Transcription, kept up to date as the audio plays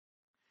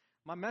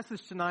My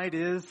message tonight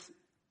is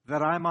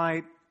that I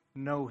might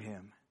know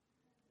him.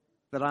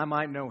 That I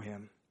might know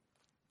him.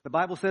 The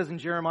Bible says in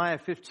Jeremiah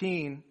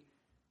 15,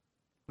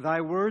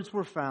 "Thy words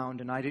were found,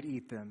 and I did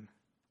eat them,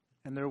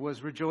 and there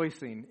was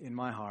rejoicing in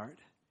my heart."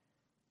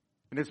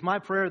 And it's my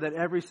prayer that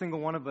every single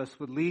one of us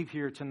would leave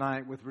here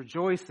tonight with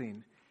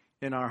rejoicing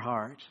in our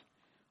heart.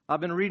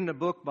 I've been reading a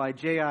book by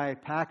J.I.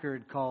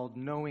 Packer called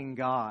Knowing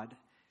God.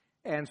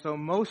 And so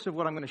most of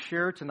what I'm going to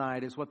share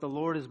tonight is what the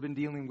Lord has been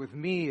dealing with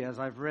me as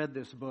I've read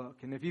this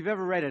book. And if you've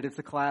ever read it, it's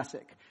a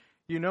classic.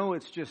 You know,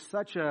 it's just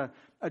such a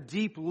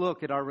deep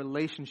look at our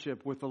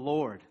relationship with the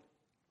Lord.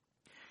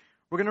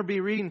 We're going to be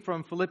reading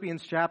from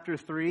Philippians chapter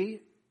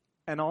 3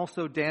 and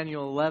also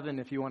Daniel 11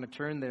 if you want to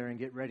turn there and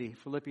get ready.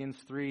 Philippians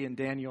 3 and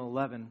Daniel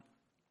 11.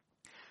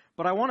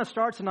 But I want to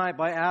start tonight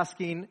by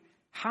asking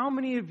how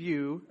many of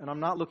you, and I'm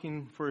not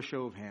looking for a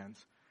show of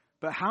hands,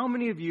 but how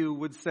many of you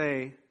would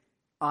say,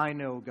 "I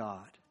know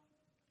God"?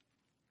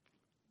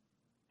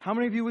 How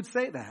many of you would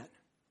say that?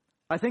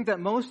 I think that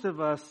most of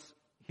us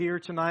here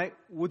tonight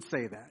would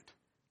say that.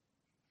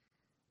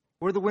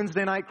 We're the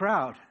Wednesday night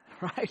crowd,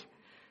 right?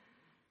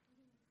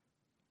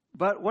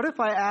 But what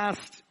if I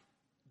asked,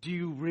 do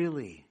you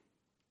really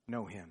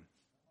know him?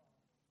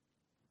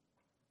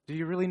 Do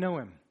you really know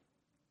him?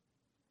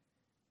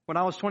 When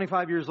I was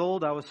 25 years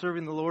old, I was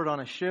serving the Lord on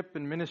a ship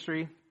in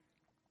ministry.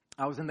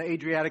 I was in the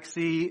Adriatic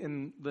Sea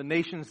in the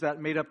nations that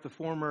made up the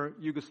former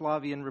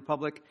Yugoslavian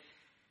Republic.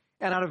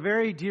 And I had a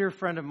very dear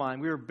friend of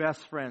mine. We were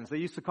best friends. They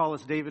used to call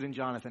us David and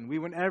Jonathan. We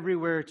went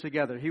everywhere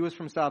together. He was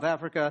from South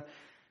Africa.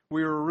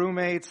 We were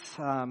roommates.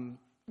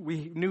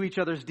 We knew each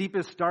other's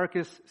deepest,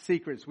 darkest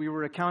secrets. We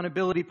were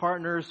accountability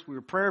partners. We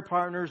were prayer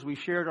partners. We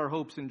shared our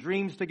hopes and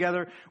dreams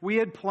together. We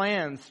had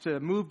plans to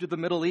move to the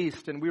Middle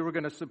East, and we were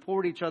going to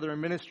support each other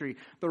in ministry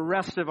the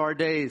rest of our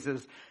days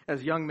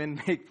as young men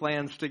make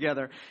plans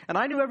together. And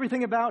I knew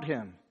everything about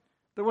him.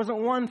 There wasn't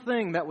one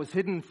thing that was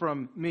hidden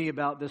from me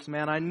about this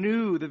man. I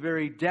knew the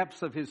very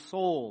depths of his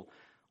soul,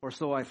 or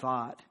so I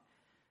thought.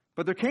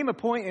 But there came a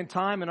point in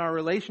time in our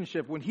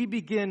relationship when he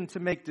began to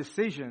make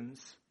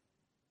decisions,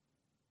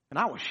 and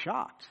I was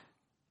shocked.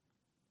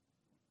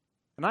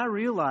 And I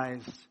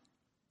realized,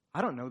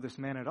 I don't know this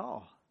man at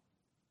all.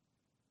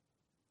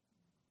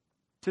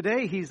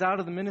 Today, he's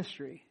out of the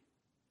ministry.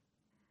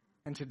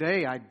 And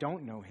today, I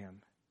don't know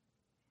him.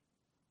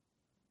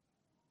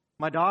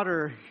 My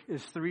daughter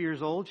is 3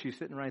 years old. She's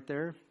sitting right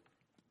there.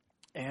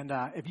 And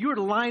if you were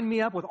to line me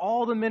up with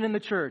all the men in the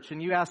church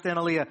and you asked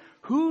Analia,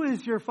 "Who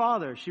is your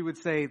father?" she would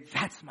say,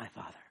 "That's my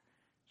father."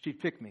 She'd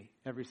pick me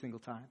every single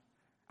time.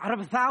 Out of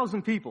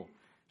 1,000 people,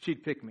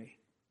 she'd pick me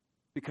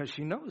because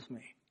she knows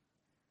me.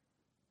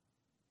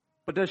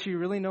 But does she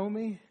really know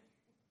me?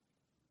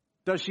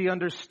 Does she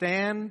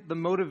understand the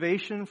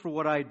motivation for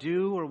what I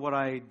do or what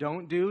I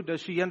don't do?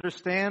 Does she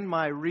understand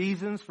my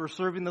reasons for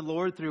serving the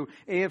Lord through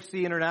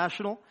AFC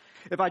International?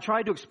 If I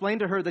tried to explain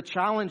to her the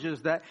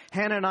challenges that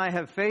Hannah and I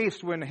have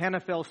faced when Hannah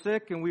fell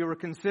sick and we were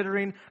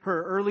considering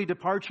her early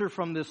departure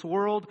from this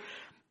world,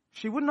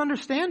 she wouldn't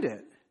understand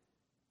it.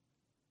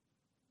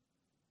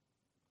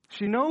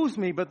 She knows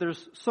me, but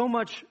there's so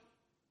much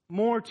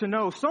more to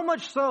know. So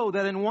much so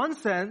that in one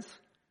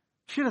sense,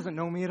 she doesn't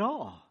know me at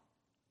all.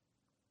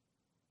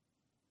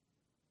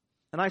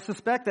 And I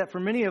suspect that for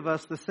many of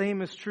us, the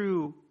same is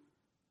true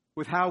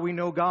with how we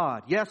know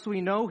God. Yes, we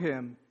know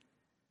him,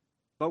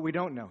 but we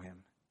don't know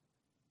him.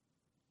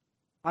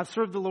 I've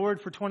served the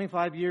Lord for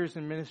 25 years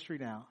in ministry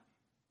now.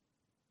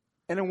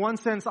 And in one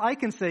sense, I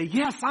can say,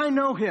 yes, I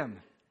know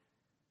him.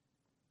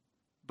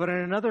 But in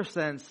another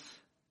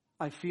sense,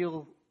 I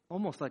feel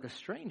almost like a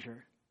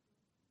stranger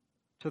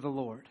to the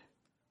Lord.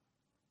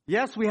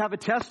 Yes, we have a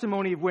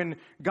testimony of when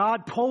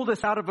God pulled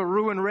us out of a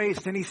ruined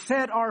race and he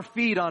set our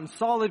feet on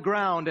solid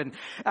ground. And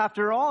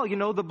after all, you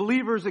know, the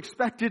believers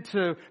expected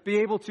to be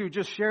able to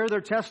just share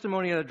their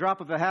testimony at a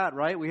drop of a hat,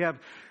 right? We have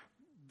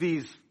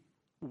these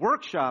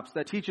workshops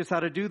that teach us how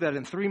to do that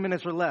in 3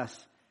 minutes or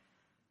less.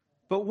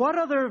 But what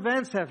other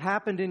events have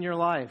happened in your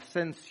life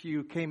since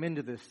you came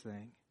into this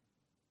thing?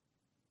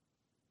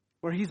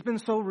 Where he's been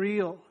so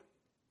real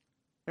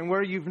and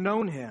where you've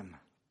known him.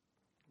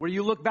 Where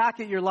you look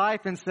back at your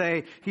life and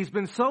say, he's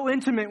been so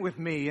intimate with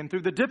me, and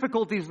through the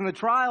difficulties and the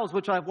trials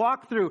which I've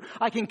walked through,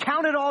 I can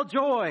count it all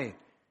joy.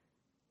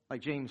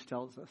 Like James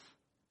tells us.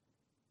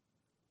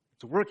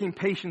 It's working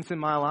patience in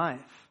my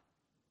life.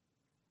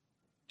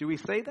 Do we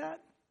say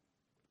that?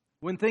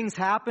 When things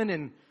happen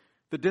and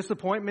the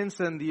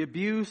disappointments and the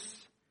abuse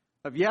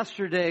of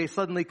yesterday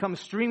suddenly come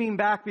streaming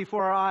back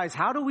before our eyes,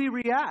 how do we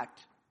react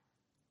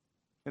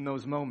in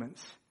those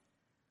moments?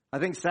 I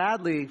think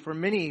sadly, for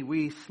many,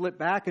 we slip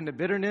back into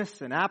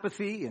bitterness and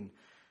apathy and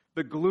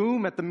the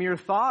gloom at the mere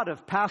thought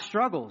of past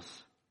struggles,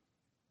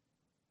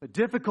 the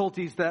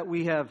difficulties that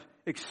we have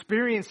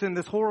experienced in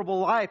this horrible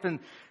life. And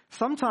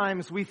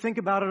sometimes we think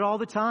about it all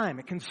the time.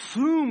 It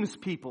consumes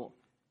people,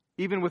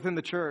 even within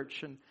the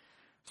church. And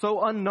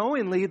so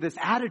unknowingly, this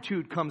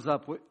attitude comes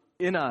up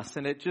in us,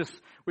 and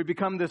we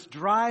become this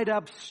dried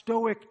up,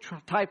 stoic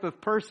type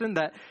of person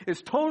that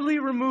is totally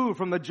removed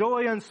from the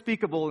joy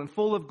unspeakable and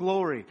full of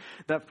glory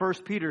that 1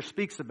 Peter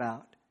speaks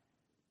about.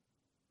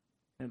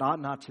 It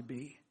ought not to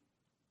be.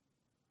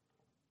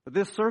 But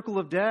this circle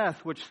of death,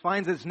 which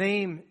finds its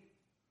name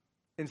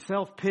in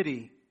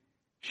self-pity,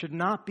 should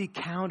not be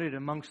counted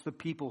amongst the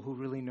people who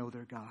really know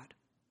their God.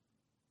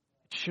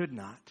 It should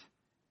not.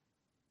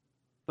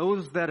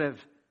 Those that have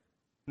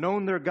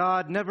known their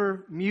God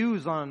never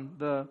muse on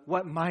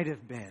what might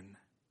have been.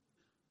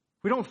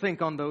 We don't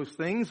think on those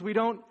things. We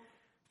don't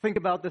think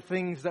about the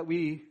things that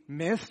we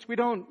missed. We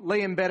don't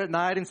lay in bed at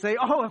night and say,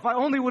 oh, if I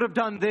only would have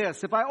done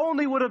this, if I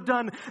only would have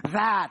done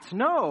that.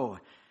 No,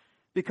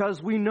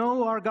 because we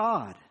know our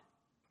God.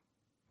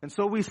 And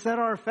so we set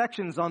our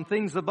affections on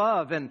things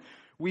above, and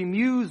we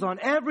muse on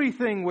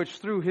everything which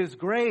through His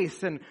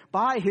grace and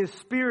by His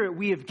Spirit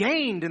we have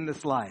gained in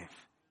this life.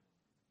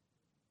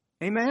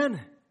 Amen?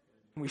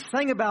 We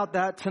sang about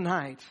that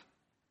tonight.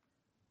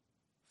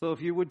 So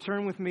if you would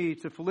turn with me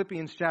to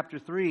Philippians chapter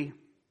 3.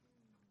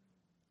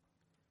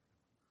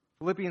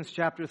 Philippians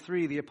chapter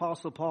 3, the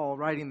Apostle Paul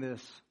writing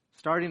this,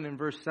 starting in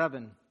verse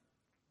 7.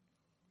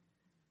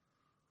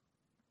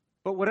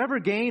 But whatever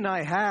gain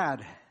I had,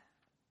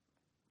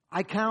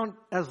 I count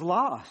as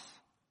loss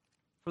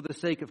for the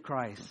sake of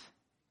Christ.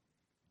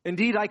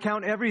 Indeed, I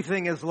count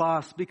everything as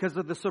loss because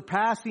of the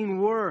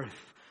surpassing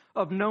worth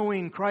of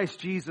knowing Christ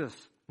Jesus,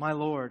 my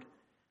Lord,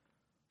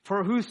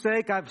 for whose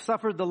sake I've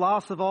suffered the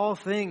loss of all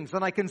things,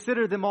 and I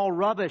consider them all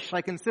rubbish.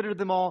 I consider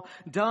them all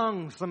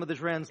dung, some of the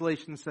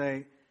translations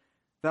say,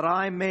 that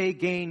I may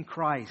gain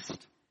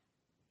Christ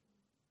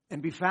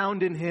and be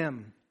found in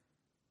Him.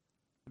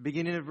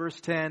 Beginning of verse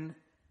 10,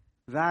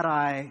 that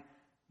I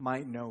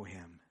might know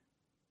Him.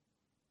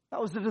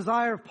 That was the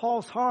desire of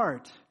Paul's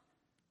heart.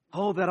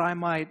 Oh, that I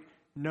might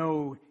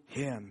know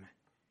Him.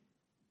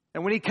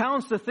 And when he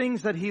counts the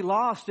things that he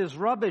lost as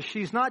rubbish,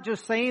 he's not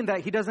just saying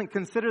that he doesn't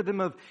consider them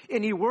of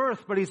any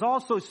worth, but he's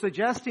also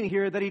suggesting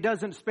here that he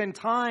doesn't spend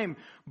time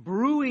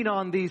brewing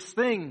on these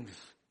things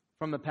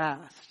from the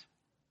past.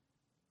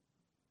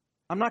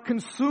 I'm not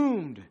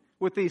consumed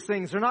with these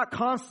things. They're not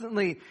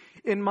constantly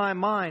in my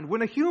mind.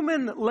 When a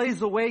human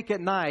lays awake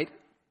at night,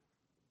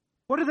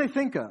 what do they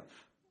think of?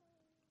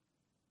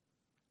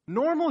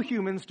 Normal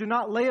humans do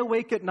not lay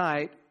awake at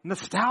night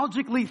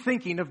nostalgically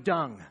thinking of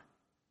dung.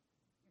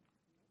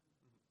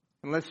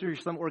 Unless you're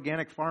some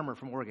organic farmer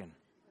from Oregon.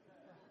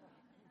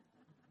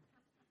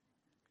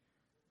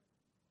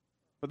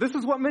 But this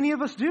is what many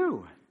of us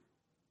do.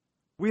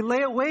 We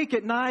lay awake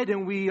at night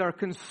and we are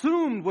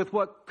consumed with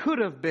what could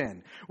have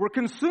been. We're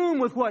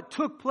consumed with what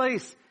took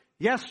place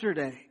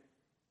yesterday.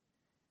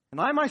 And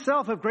I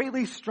myself have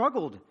greatly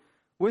struggled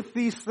with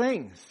these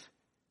things.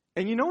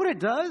 And you know what it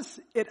does?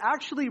 It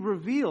actually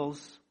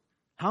reveals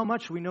how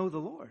much we know the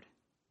Lord.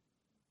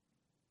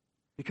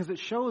 Because it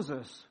shows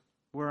us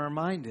where our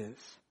mind is.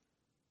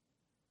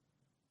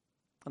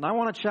 And I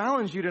want to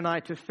challenge you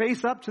tonight to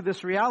face up to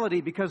this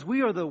reality because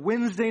we are the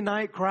Wednesday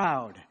night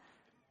crowd.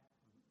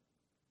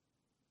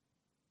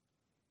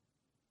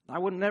 I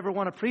would never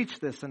want to preach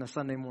this in a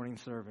Sunday morning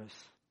service.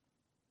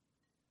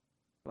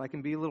 But I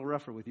can be a little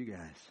rougher with you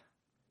guys.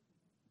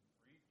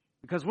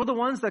 Because we're the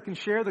ones that can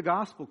share the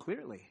gospel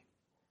clearly.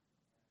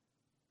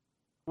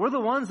 We're the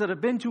ones that have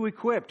been too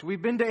equipped.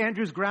 We've been to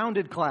Andrew's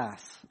grounded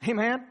class.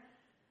 Amen?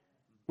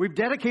 We've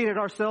dedicated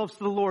ourselves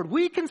to the Lord.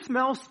 We can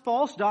smell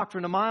false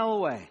doctrine a mile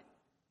away.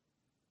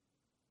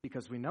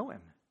 Because we know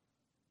Him.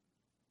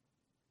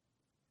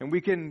 And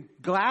we can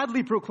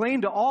gladly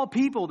proclaim to all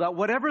people that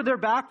whatever their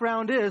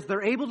background is,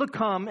 they're able to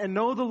come and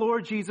know the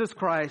Lord Jesus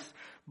Christ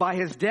by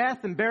His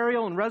death and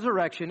burial and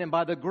resurrection and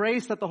by the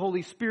grace that the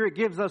Holy Spirit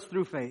gives us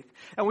through faith.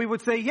 And we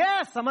would say,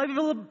 yes, I'm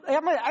able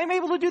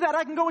to do that.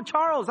 I can go with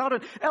Charles out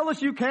at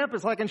LSU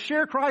campus. I can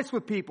share Christ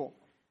with people.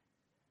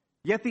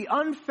 Yet the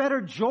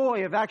unfettered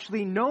joy of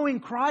actually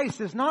knowing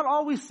Christ is not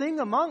always seen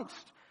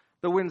amongst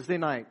the Wednesday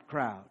night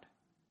crowd.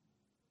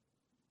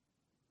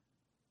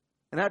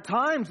 And at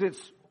times it's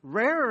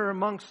rarer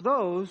amongst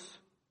those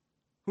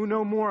who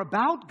know more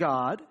about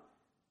God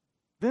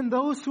than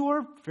those who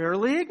are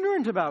fairly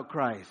ignorant about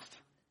Christ.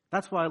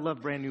 That's why I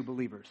love brand new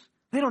believers.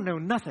 They don't know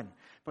nothing,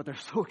 but they're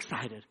so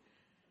excited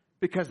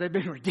because they've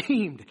been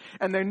redeemed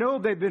and they know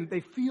they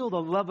feel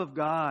the love of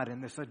God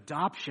and this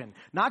adoption,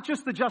 not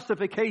just the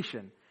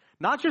justification,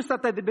 not just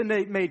that they've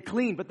been made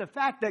clean, but the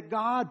fact that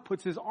God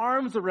puts His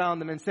arms around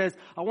them and says,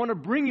 I want to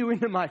bring you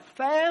into my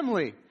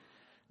family.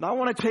 And I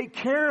want to take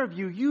care of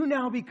you. You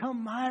now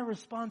become my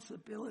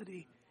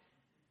responsibility.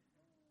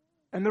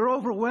 And they're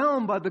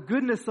overwhelmed by the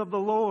goodness of the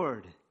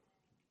Lord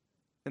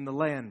in the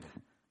land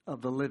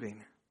of the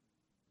living.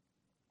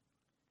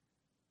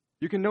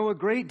 You can know a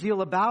great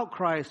deal about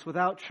Christ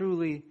without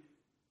truly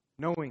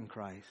knowing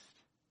Christ.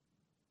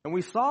 And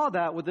we saw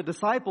that with the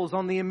disciples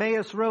on the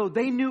Emmaus Road.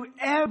 They knew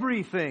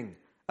everything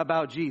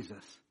about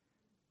Jesus.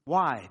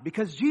 Why?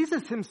 Because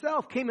Jesus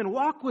Himself came and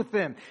walked with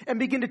them and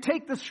began to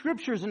take the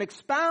Scriptures and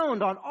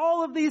expound on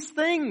all of these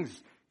things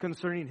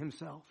concerning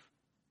Himself.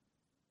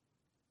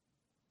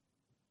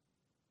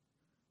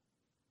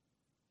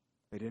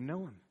 They didn't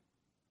know him.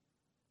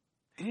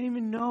 They didn't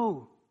even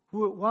know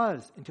who it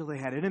was until they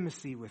had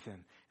intimacy with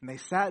him. And they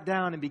sat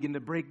down and began to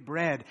break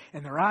bread,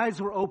 and their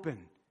eyes were open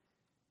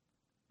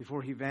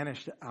before he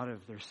vanished out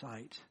of their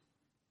sight.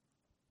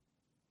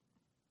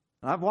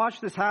 And I've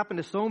watched this happen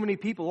to so many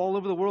people all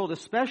over the world,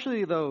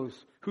 especially those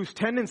whose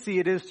tendency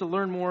it is to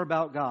learn more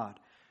about God.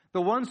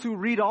 The ones who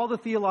read all the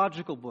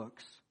theological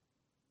books.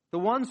 The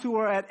ones who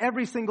are at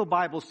every single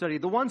Bible study.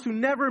 The ones who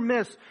never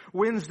miss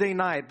Wednesday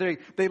night.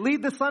 They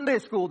lead the Sunday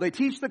school. They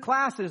teach the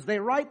classes. They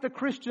write the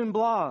Christian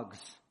blogs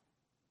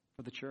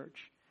for the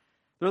church.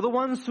 They're the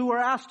ones who are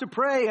asked to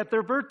pray at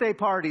their birthday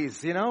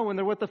parties, when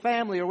they're with the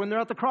family or when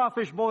they're at the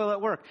crawfish boil at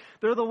work.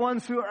 They're the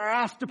ones who are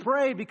asked to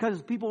pray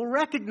because people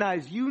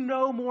recognize you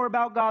know more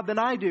about God than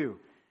I do.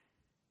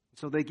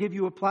 So they give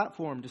you a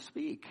platform to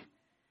speak.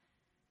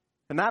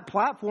 And that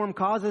platform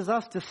causes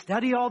us to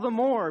study all the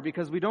more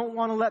because we don't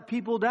want to let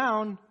people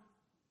down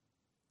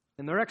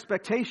in their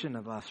expectation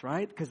of us,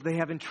 right? Because they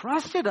have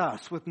entrusted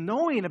us with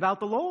knowing about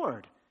the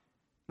Lord.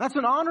 That's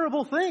an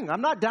honorable thing.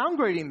 I'm not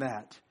downgrading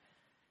that.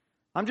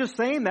 I'm just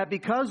saying that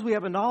because we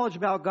have a knowledge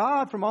about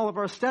God from all of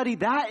our study,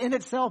 that in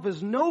itself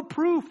is no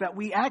proof that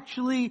we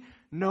actually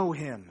know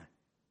Him.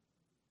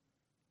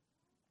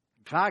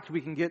 In fact,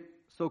 we can get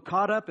so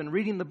caught up in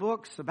reading the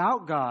books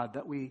about God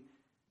that we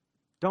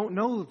don't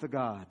know the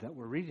God that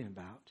we're reading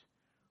about.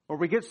 Or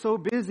we get so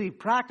busy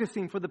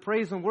practicing for the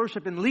praise and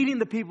worship and leading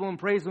the people in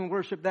praise and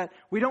worship that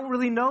we don't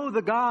really know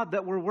the God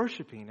that we're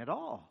worshiping at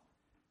all.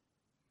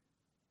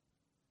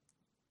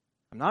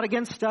 I'm not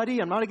against study.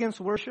 I'm not against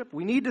worship.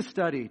 We need to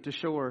study to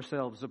show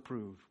ourselves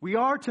approved. We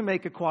are to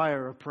make a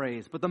choir of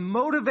praise, but the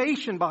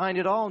motivation behind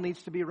it all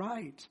needs to be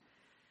right.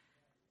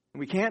 And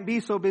we can't be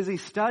so busy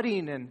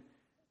studying and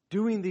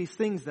doing these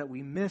things that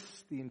we miss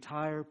the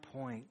entire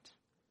point.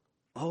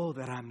 Oh,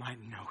 that I might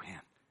know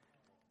Him.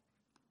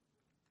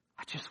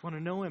 I just want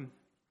to know Him.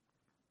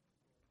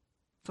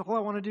 That's all I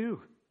want to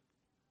do.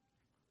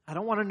 I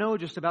don't want to know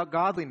just about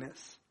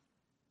godliness.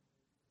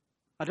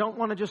 I don't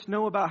want to just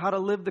know about how to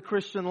live the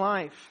Christian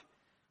life.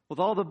 With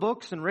all the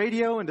books and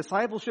radio and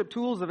discipleship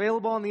tools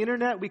available on the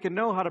internet, we can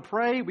know how to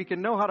pray, we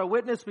can know how to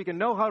witness, we can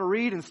know how to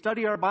read and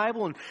study our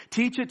Bible and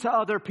teach it to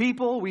other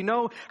people. We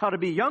know how to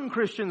be young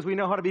Christians, we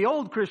know how to be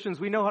old Christians,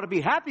 we know how to be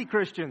happy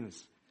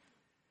Christians.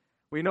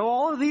 We know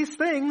all of these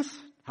things,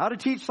 how to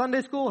teach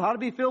Sunday school, how to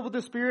be filled with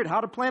the Spirit, how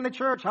to plant a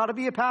church, how to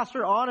be a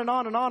pastor, on and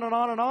on and on and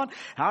on and on,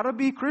 how to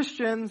be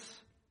Christians.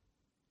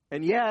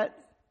 And yet,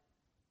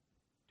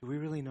 do we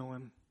really know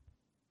Him?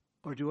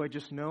 Or do I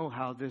just know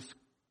how this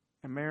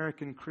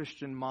American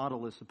Christian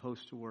model is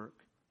supposed to work?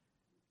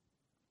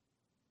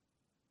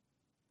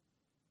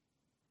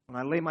 When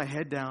I lay my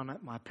head down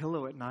at my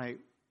pillow at night,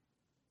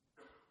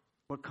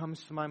 what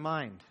comes to my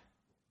mind?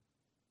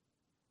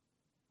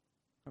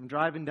 I'm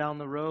driving down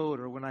the road,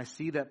 or when I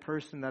see that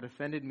person that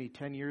offended me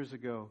 10 years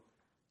ago,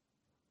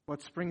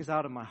 what springs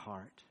out of my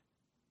heart?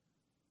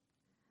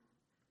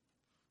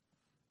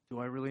 Do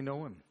I really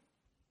know Him?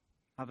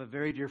 I have a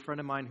very dear friend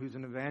of mine who's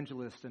an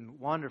evangelist and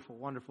wonderful,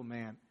 wonderful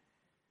man.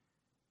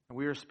 And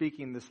we were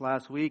speaking this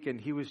last week, and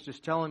he was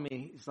just telling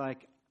me, he's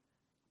like,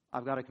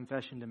 I've got a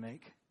confession to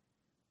make.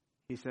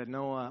 He said,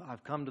 Noah,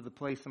 I've come to the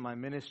place in my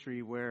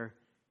ministry where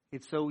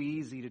it's so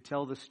easy to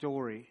tell the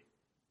story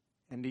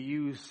and to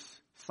use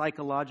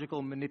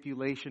psychological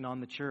manipulation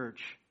on the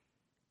church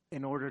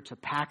in order to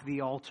pack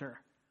the altar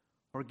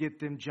or get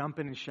them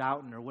jumping and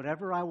shouting or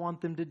whatever I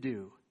want them to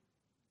do.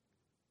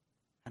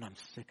 And I'm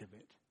sick of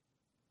it.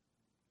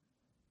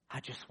 I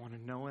just want to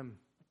know Him.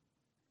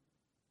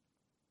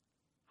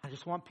 I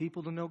just want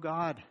people to know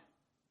God.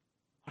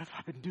 What have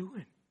I been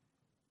doing?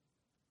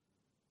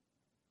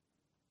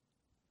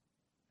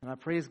 And I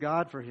praise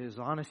God for His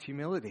honest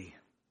humility.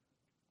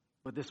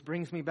 But this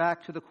brings me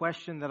back to the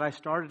question that I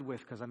started with,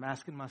 because I'm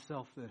asking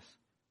myself this.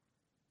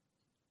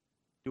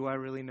 Do I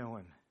really know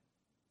Him?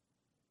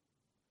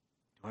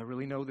 Do I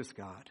really know this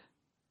God?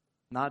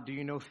 Not do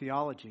you know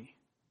theology?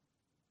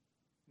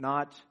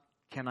 Not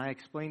can I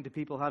explain to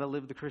people how to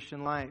live the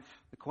Christian life?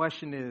 The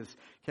question is,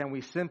 can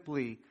we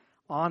simply,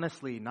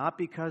 honestly, not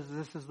because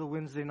this is the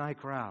Wednesday night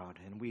crowd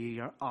and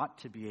we ought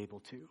to be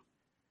able to,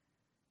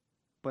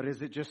 but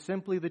is it just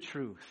simply the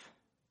truth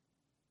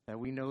that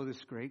we know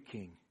this great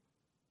King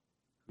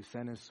who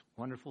sent His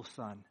wonderful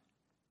Son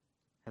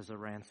as a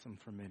ransom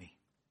for many?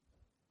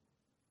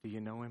 Do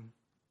you know Him?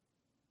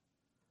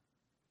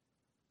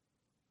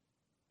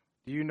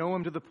 Do you know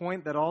Him to the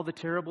point that all the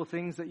terrible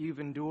things that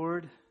you've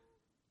endured,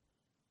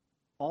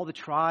 all the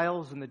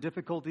trials and the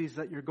difficulties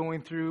that you're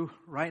going through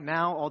right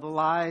now, all the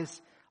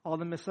lies, all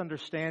the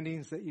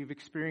misunderstandings that you've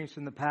experienced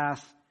in the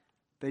past,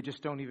 they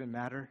just don't even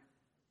matter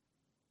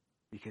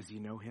because you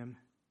know Him?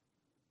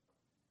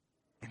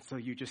 And so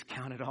you just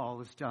count it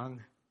all as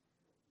dung.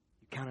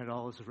 You count it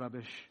all as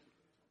rubbish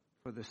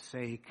for the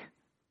sake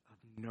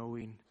of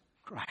knowing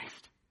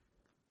Christ.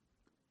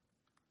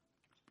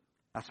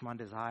 That's my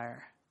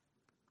desire.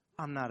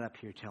 I'm not up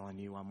here telling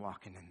you I'm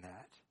walking in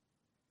that.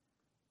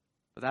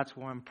 But that's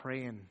where I'm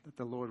praying that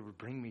the Lord would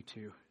bring me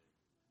to.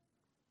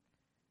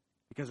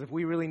 Because if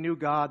we really knew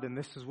God, then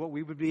this is what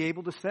we would be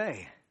able to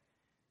say.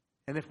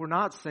 And if we're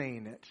not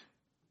saying it,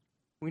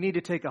 we need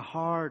to take a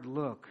hard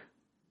look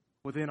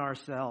within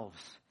ourselves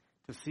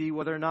to see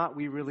whether or not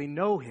we really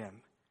know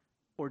Him,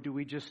 or do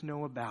we just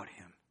know about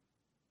Him?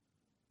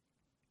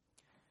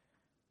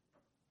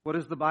 What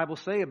does the Bible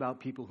say about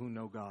people who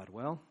know God?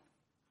 Well,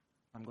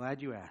 I'm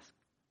glad you asked.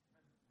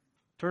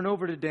 Turn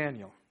over to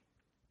Daniel.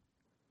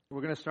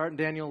 We're going to start in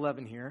Daniel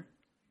 11 here.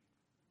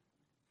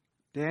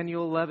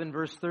 Daniel 11,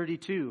 verse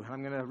 32.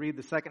 I'm going to read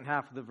the second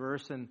half of the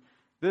verse, and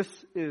this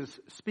is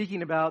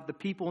speaking about the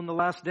people in the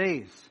last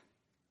days.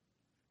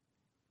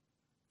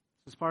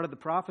 This is part of the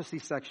prophecy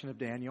section of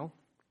Daniel.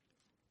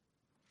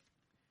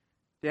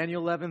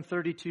 Daniel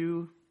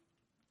 11:32,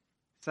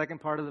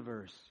 second part of the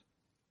verse.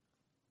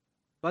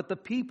 But the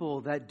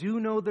people that do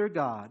know their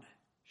God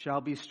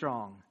shall be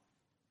strong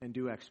and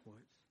do exploits.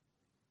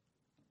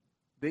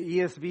 The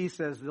ESV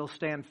says they'll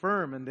stand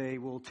firm and they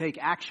will take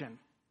action.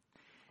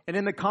 And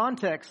in the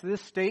context,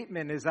 this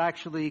statement is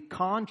actually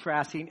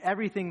contrasting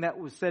everything that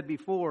was said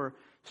before,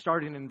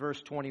 starting in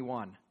verse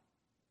 21.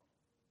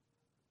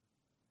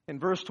 In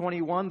verse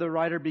 21, the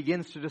writer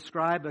begins to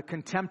describe a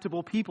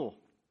contemptible people.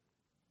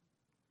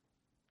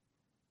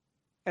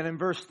 And in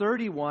verse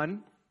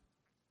 31,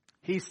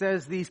 he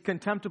says these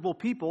contemptible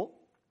people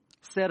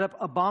set up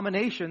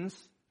abominations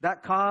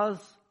that cause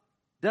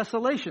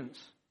desolations.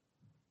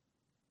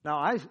 Now,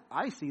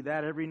 I see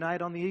that every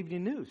night on the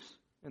evening news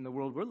in the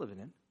world we're living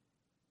in.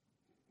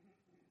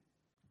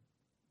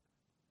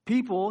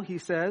 People, he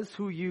says,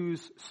 who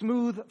use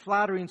smooth,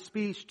 flattering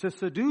speech to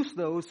seduce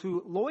those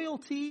whose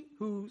loyalty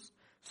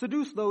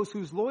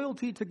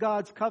to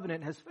God's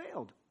covenant has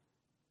failed.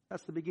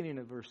 That's the beginning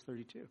of verse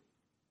 32.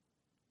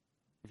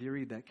 If you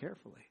read that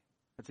carefully,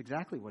 that's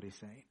exactly what he's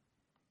saying.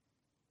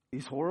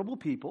 These horrible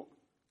people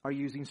are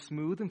using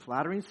smooth and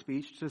flattering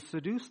speech to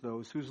seduce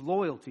those whose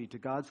loyalty to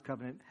God's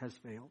covenant has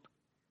failed.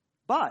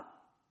 But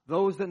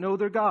those that know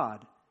their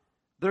God,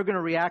 they're going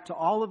to react to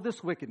all of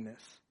this wickedness.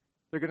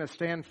 They're going to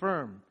stand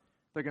firm.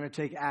 They're going to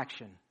take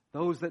action.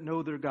 Those that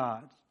know their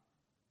God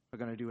are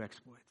going to do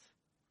exploits.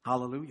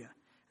 Hallelujah.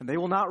 And they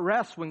will not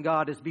rest when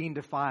God is being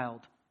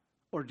defiled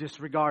or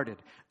disregarded.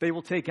 They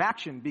will take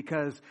action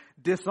because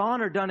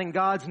dishonor done in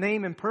God's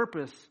name and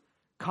purpose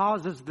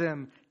causes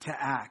them to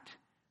act.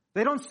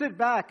 They don't sit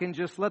back and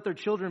just let their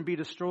children be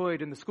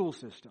destroyed in the school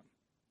system.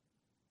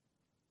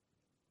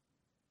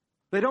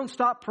 They don't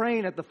stop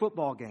praying at the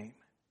football game.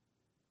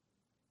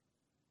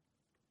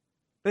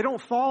 They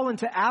don't fall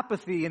into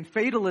apathy and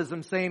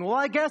fatalism saying, well,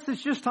 I guess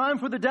it's just time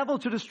for the devil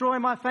to destroy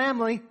my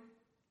family.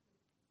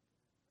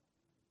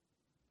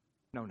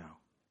 No.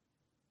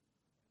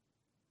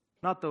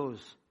 Not those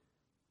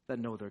that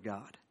know their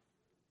God.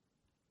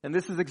 And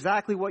this is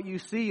exactly what you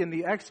see in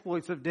the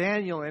exploits of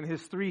Daniel and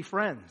his three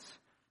friends.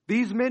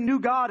 These men knew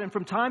God, and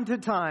from time to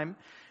time,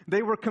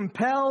 they were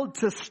compelled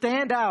to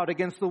stand out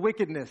against the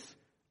wickedness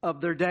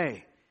of their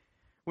day.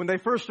 When they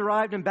first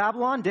arrived in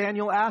Babylon,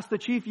 Daniel asked the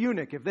chief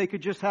eunuch if they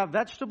could just have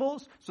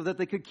vegetables so that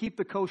they could keep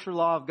the kosher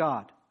law of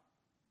God.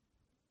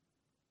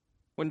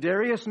 When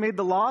Darius made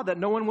the law that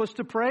no one was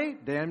to pray,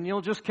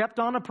 Daniel just kept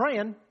on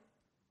a-praying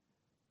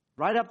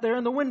right up there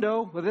in the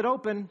window with it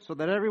open so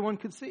that everyone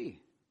could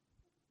see.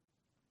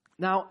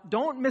 Now,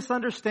 don't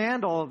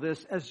misunderstand all of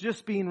this as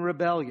just being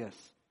rebellious.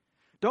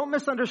 Don't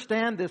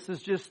misunderstand this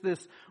as just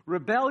this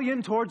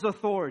rebellion towards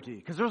authority.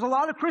 Because there's a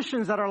lot of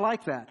Christians that are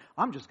like that.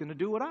 I'm just going to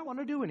do what I want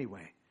to do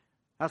anyway.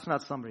 That's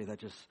not somebody that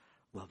just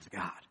loves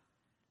God.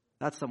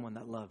 That's someone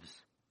that loves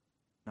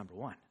number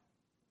one.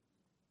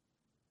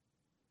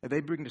 And they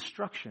bring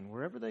destruction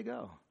wherever they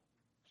go.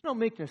 There's no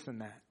meekness in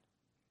that.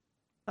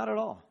 Not at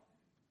all.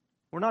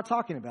 We're not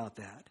talking about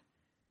that.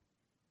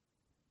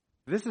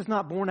 This is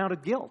not born out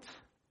of guilt.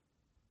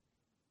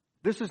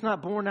 This is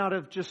not born out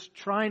of just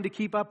trying to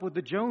keep up with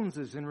the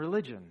Joneses in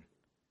religion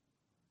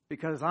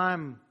because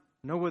I'm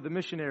Noah the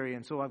missionary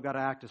and so I've got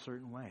to act a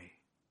certain way.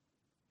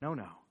 No.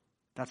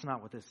 That's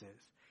not what this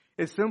is.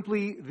 It's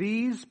simply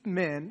these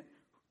men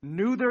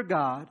knew their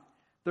God.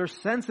 They're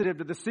sensitive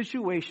to the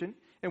situation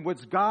in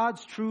which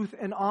God's truth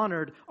and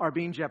honored are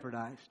being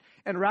jeopardized.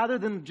 And rather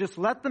than just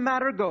let the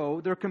matter go,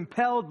 they're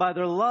compelled by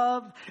their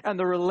love and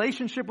their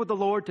relationship with the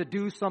Lord to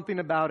do something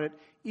about it,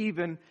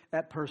 even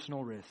at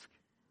personal risk.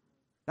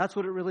 That's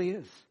what it really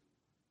is.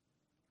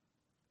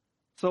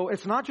 So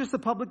it's not just a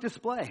public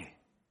display.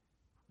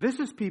 This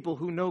is people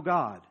who know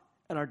God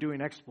and are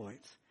doing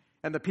exploits.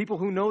 And the people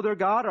who know their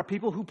God are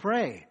people who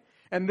pray.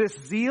 And this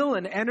zeal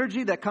and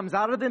energy that comes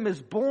out of them is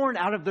born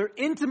out of their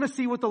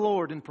intimacy with the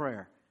Lord in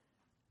prayer.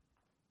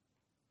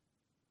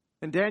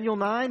 In Daniel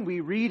 9,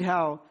 we read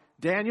how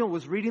Daniel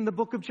was reading the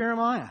book of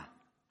Jeremiah.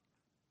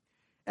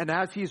 And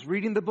as he's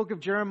reading the book of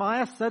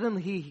Jeremiah,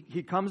 suddenly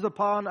he comes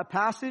upon a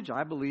passage,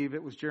 I believe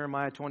it was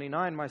Jeremiah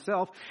 29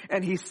 myself,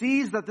 and he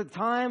sees that the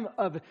time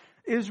of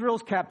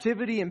Israel's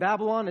captivity in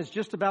Babylon is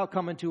just about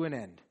coming to an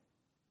end.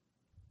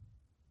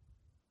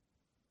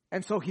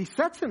 And so he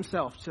sets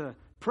himself to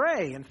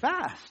pray and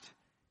fast.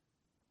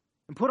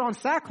 and put on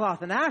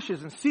sackcloth and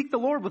ashes and seek the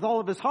Lord with all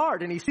of his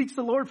heart. And he seeks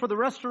the Lord for the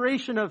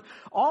restoration of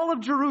all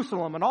of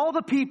Jerusalem and all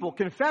the people,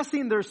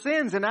 confessing their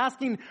sins and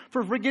asking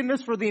for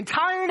forgiveness for the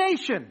entire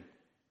nation.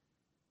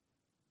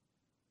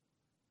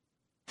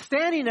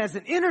 Standing as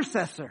an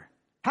intercessor,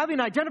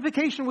 having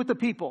identification with the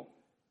people,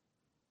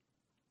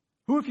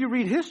 who, if you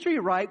read history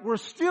right, were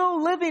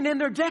still living in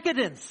their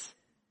decadence.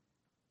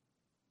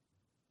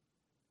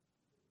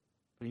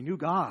 But he knew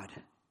God.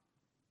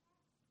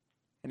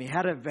 And he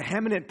had a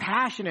vehement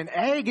passion and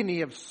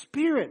agony of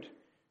spirit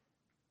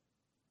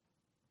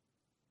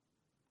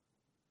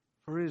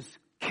for his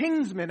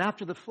kinsmen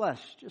after the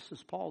flesh, just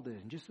as Paul did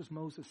and just as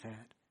Moses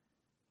had.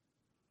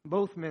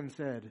 Both men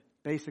said,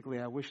 basically,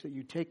 I wish that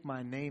you take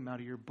my name out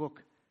of your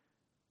book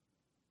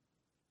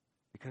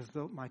because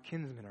my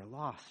kinsmen are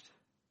lost.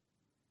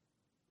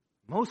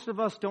 Most of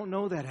us don't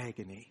know that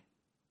agony.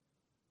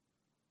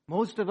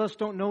 Most of us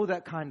don't know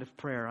that kind of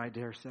prayer, I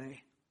dare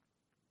say.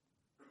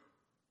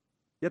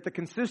 Yet the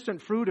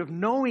consistent fruit of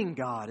knowing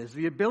God is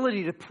the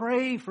ability to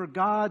pray for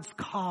God's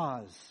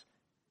cause.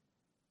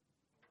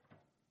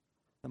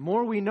 The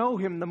more we know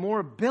him, the more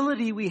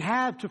ability we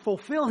have to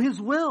fulfill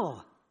his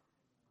will.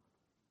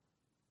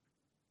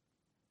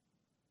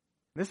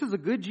 This is a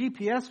good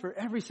GPS for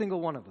every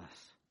single one of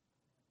us.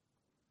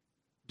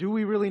 Do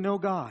we really know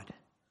God?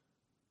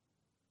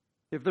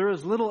 If there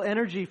is little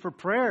energy for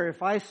prayer,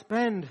 if I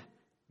spend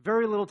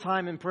very little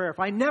time in prayer, if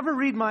I never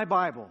read my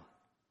Bible,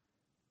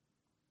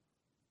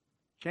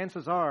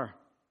 chances are,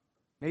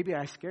 maybe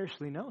I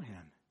scarcely know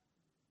him.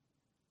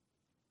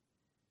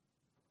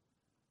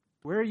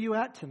 Where are you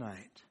at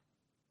tonight,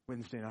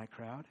 Wednesday night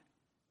crowd?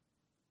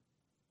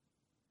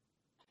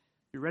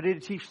 You're ready to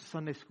teach the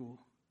Sunday school.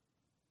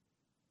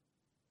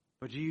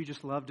 But do you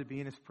just love to be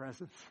in his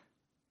presence?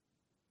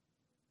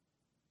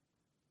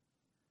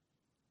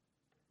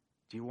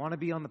 Do you want to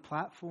be on the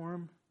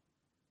platform?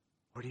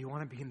 Or do you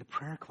want to be in the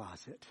prayer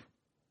closet?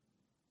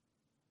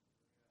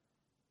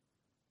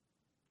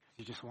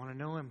 You just want to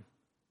know him.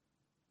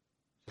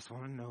 Just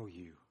want to know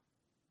you.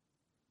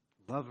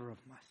 Lover of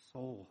my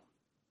soul.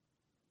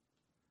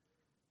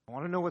 I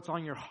want to know what's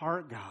on your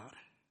heart, God.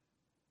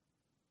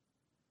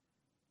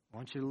 I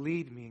want you to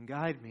lead me and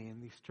guide me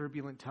in these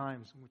turbulent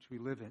times in which we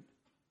live in.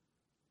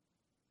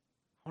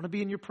 I want to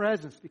be in your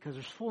presence because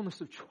there's fullness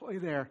of joy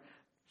there.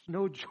 There's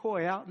no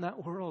joy out in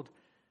that world.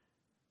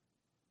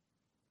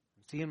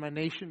 I'm seeing my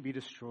nation be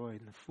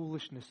destroyed and the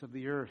foolishness of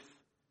the earth.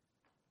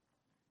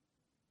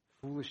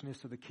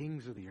 Foolishness of the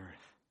kings of the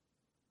earth.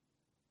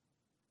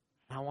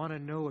 And I want to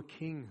know a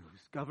king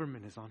whose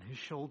government is on his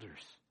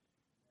shoulders.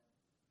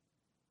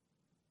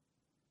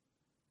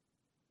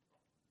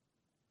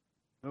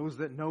 Those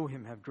that know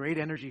him have great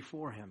energy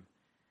for him.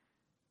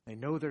 They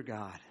know their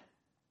God.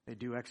 They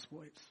do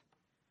exploits.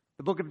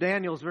 The book of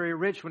Daniel is very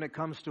rich when it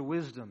comes to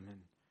wisdom and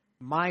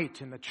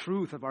might and the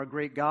truth of our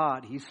great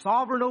God. He's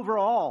sovereign over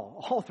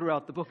all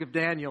throughout the book of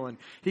Daniel. And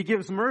he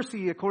gives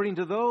mercy according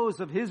to those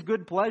of his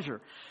good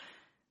pleasure.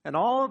 And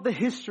all of the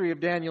history of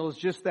Daniel is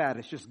just that.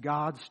 It's just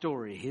God's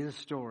story, his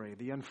story.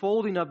 The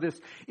unfolding of this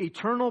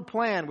eternal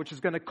plan, which is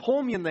going to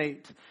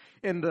culminate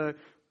in the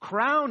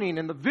crowning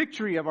and the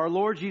victory of our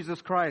Lord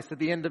Jesus Christ at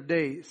the end of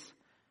days.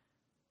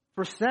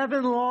 For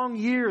 7 long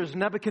years,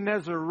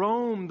 Nebuchadnezzar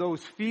roamed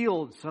those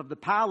fields of the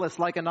palace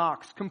like an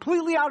ox,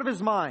 completely out of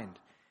his mind.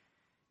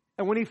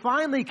 And when he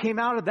finally came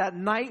out of that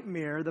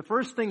nightmare, the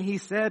first thing he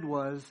said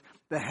was,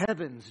 the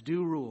heavens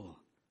do rule.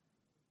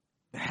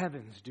 The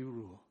heavens do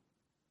rule.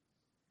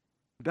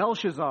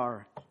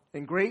 Belshazzar,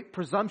 in great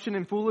presumption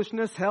and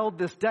foolishness, held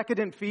this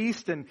decadent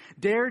feast and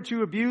dared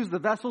to abuse the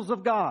vessels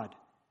of God.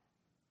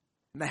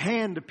 And the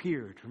hand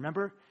appeared,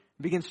 remember?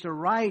 It begins to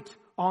write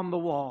on the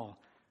wall.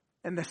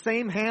 And the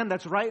same hand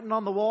that's writing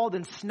on the wall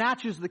then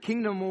snatches the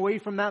kingdom away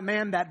from that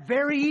man that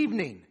very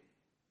evening.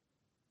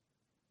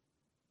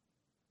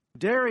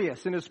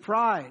 Darius, in his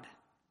pride,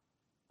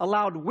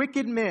 allowed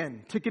wicked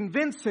men to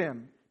convince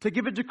him to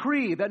give a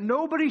decree that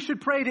nobody should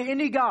pray to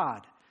any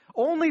god.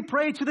 Only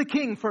pray to the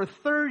king for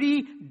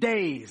 30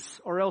 days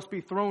or else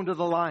be thrown to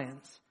the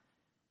lions.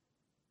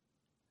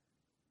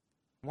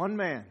 One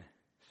man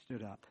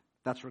stood up.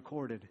 That's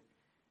recorded.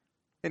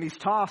 And he's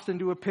tossed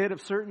into a pit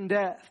of certain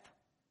death.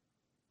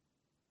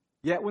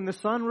 Yet when the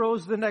sun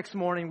rose the next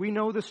morning, we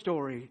know the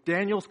story.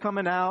 Daniel's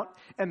coming out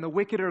and the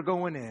wicked are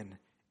going in.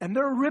 And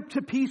they're ripped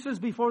to pieces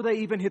before they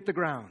even hit the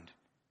ground.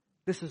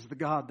 This is the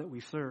God that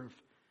we serve.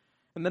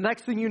 And the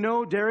next thing you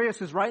know,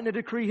 Darius is writing a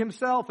decree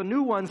himself, a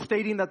new one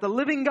stating that the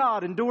living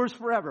God endures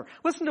forever.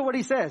 Listen to what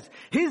he says.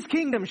 His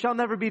kingdom shall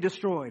never be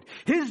destroyed.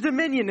 His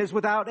dominion is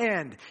without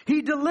end.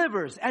 He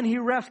delivers and he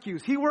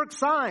rescues. He works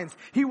signs.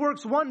 He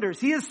works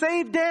wonders. He has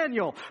saved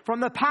Daniel from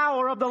the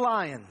power of the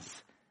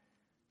lions.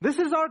 This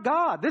is our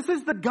God. This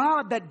is the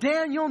God that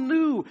Daniel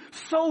knew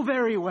so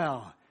very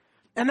well.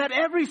 And that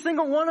every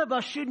single one of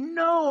us should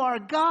know our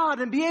God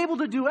and be able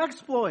to do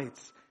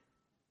exploits.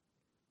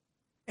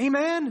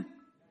 Amen?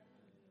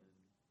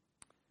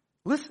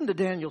 Listen to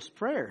Daniel's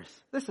prayers.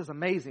 This is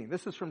amazing.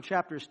 This is from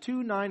chapters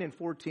 2, 9, and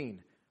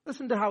 14.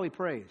 Listen to how he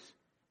prays.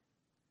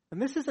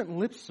 And this isn't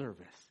lip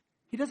service.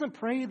 He doesn't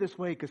pray this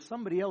way because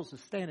somebody else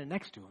is standing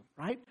next to him,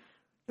 right?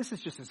 This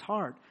is just his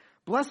heart.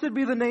 Blessed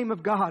be the name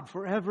of God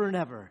forever and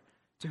ever,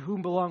 to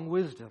whom belong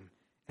wisdom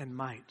and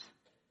might.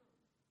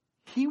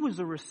 He was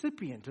a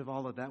recipient of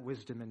all of that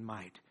wisdom and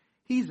might.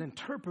 He's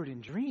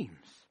interpreting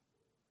dreams.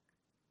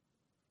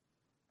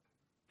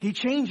 He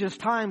changes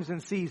times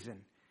and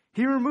seasons.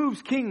 He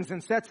removes kings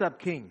and sets up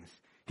kings.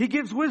 He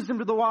gives wisdom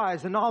to the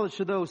wise and knowledge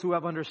to those who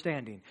have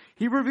understanding.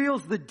 He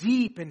reveals the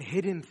deep and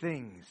hidden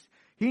things.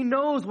 He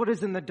knows what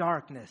is in the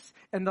darkness,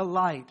 and the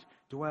light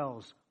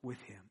dwells with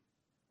him.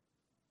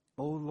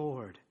 O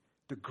Lord,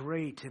 the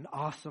great and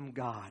awesome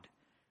God,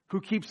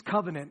 who keeps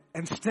covenant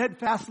and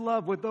steadfast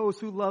love with those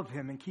who love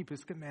him and keep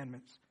his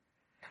commandments.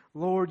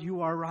 Lord,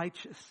 you are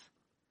righteous.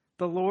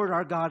 The Lord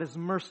our God is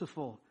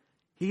merciful.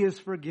 He is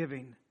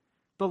forgiving.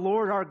 The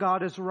Lord our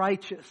God is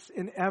righteous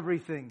in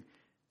everything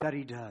that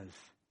he does.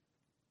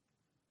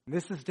 And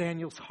this is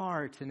Daniel's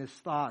heart and his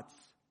thoughts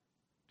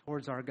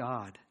towards our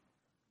God.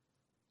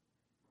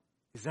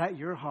 Is that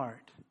your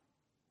heart?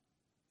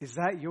 Is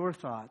that your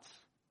thoughts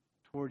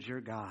towards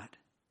your God?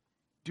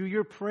 Do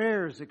your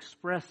prayers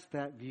express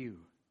that view?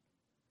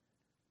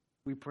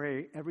 We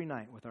pray every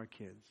night with our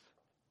kids.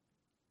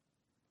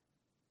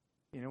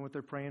 You know what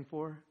they're praying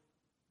for?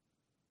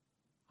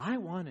 I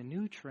want a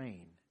new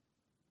train.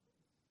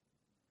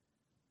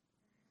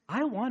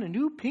 I want a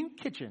new pink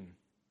kitchen.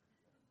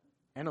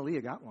 And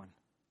Aaliyah got one.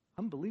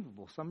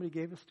 Unbelievable. Somebody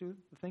gave us the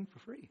thing for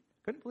free.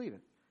 Couldn't believe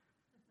it.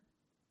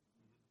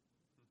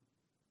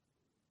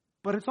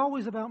 But it's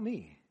always about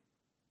me.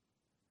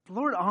 The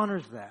Lord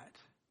honors that.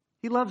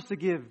 He loves to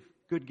give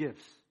good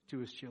gifts to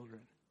his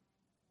children.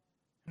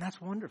 And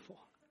that's wonderful.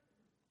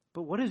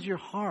 But what is your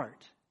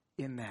heart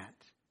in that?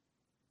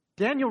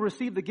 Daniel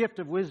received the gift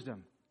of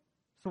wisdom.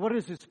 So what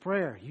is his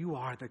prayer? You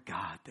are the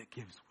God that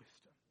gives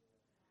wisdom.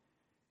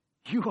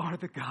 You are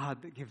the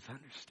God that gives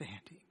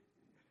understanding.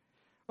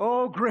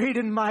 Oh, great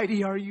and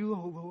mighty are you,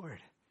 O Lord.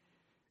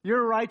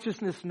 Your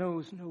righteousness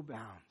knows no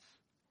bounds.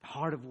 The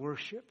heart of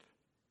worship,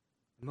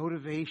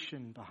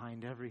 motivation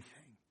behind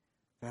everything,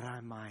 that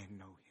I might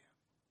know him.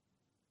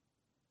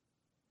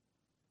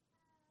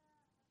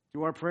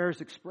 Do our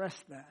prayers express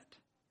that?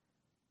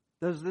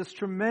 Does this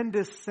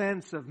tremendous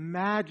sense of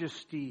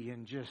majesty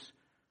and just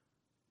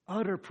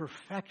utter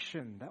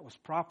perfection that was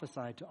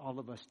prophesied to all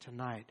of us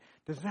tonight,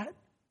 does that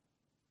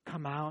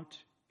come out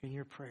in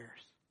your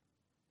prayers?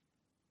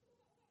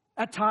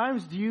 At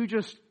times, do you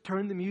just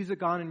turn the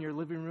music on in your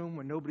living room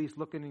when nobody's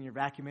looking and you're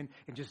vacuuming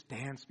and just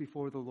dance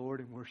before the Lord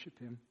and worship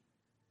him?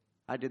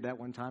 I did that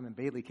one time and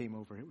Bailey came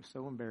over. It was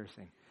so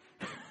embarrassing.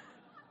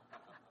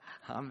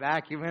 I'm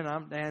vacuuming,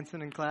 I'm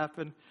dancing and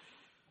clapping.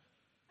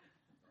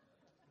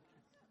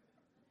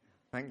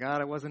 Thank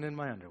God I wasn't in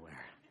my underwear.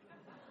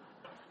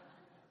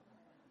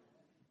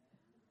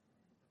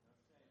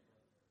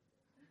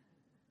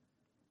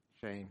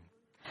 Shame.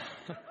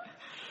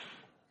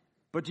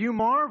 But do you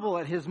marvel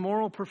at his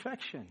moral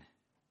perfection?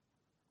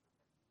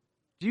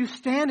 Do you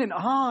stand in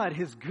awe at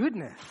his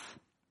goodness?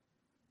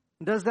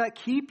 Does that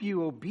keep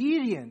you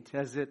obedient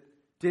as it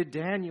did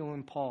Daniel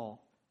and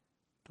Paul?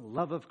 The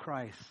love of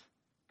Christ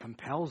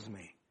compels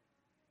me.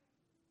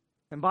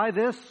 And by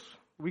this,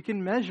 we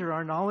can measure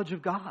our knowledge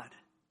of God.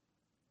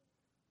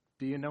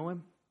 Do you know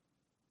him?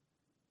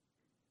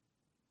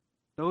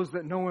 Those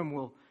that know him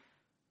will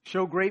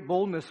show great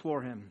boldness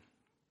for him.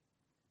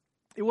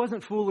 It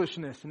wasn't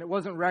foolishness and it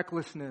wasn't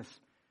recklessness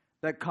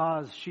that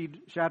caused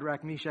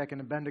Shadrach, Meshach, and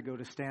Abednego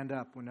to stand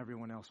up when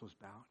everyone else was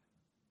bound.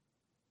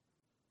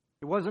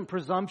 It wasn't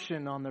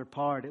presumption on their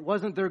part. It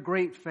wasn't their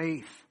great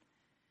faith.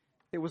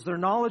 It was their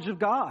knowledge of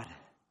God.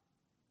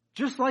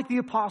 Just like the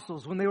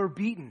apostles when they were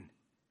beaten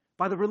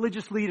by the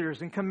religious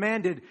leaders and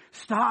commanded,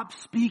 stop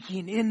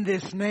speaking in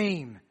this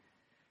name.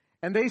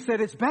 And they said,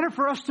 it's better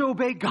for us to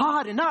obey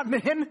God and not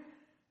men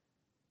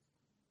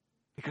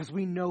because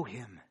we know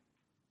him.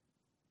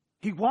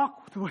 He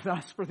walked with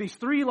us for these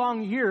 3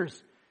 long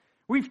years.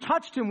 We've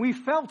touched him. We've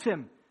felt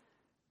him.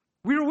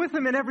 We were with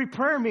him in every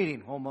prayer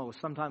meeting,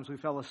 almost. Sometimes we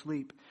fell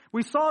asleep.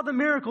 We saw the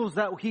miracles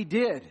that he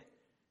did.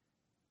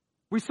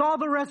 We saw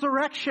the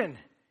resurrection.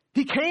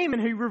 He came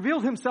and he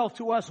revealed himself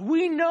to us.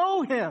 We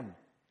know him.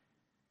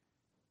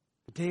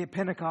 The day of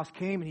Pentecost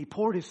came and he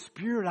poured his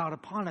Spirit out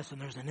upon us,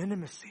 and there's an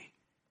intimacy.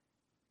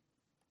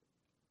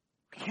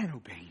 We can't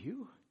obey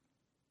you.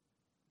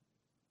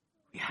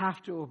 We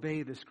have to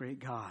obey this great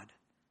God.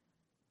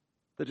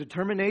 The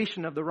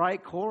determination of the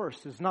right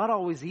course is not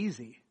always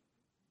easy,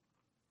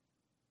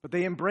 but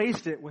they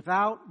embraced it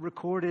without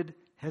recorded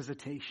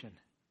hesitation.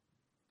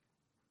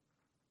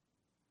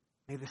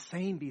 May the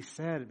same be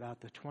said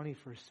about the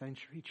 21st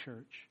century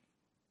church.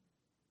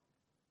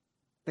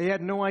 They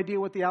had no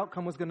idea what the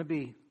outcome was going to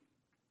be,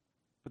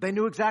 but they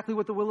knew exactly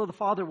what the will of the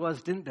Father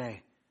was, didn't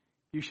they?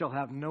 You shall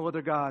have no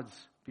other gods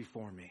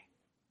before me.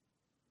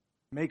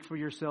 Make for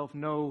yourself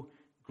no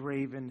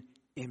graven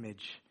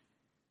image.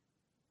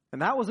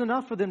 And that was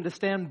enough for them to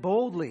stand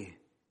boldly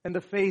in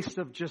the face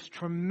of just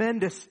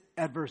tremendous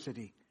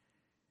adversity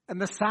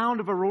and the sound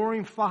of a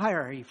roaring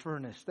fiery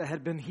furnace that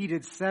had been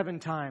heated 7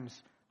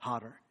 times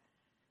hotter.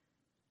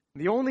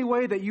 The only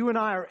way that you and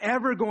I are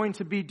ever going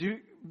to be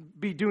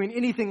doing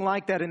anything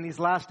like that in these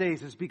last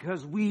days is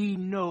because we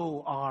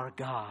know our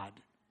God.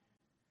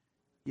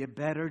 You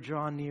better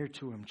draw near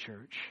to Him,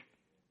 church.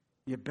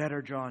 You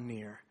better draw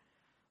near.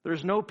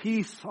 There's no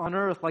peace on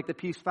earth like the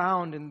peace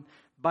found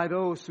by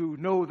those who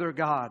know their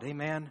God.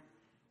 Amen?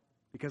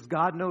 Because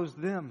God knows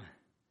them.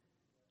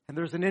 And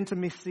there's an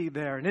intimacy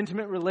there, an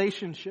intimate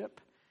relationship.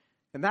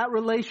 And that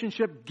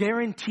relationship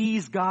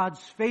guarantees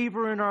God's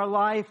favor in our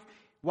life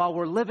while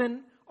we're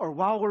living or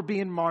while we're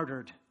being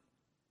martyred.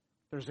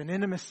 There's an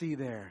intimacy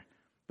there.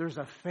 There's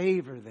a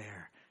favor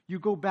there. You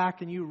go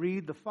back and you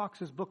read the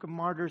Fox's Book of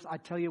Martyrs, I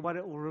tell you what,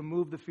 it will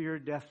remove the fear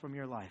of death from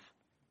your life.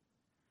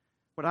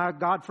 When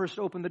God first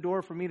opened the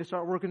door for me to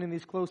start working in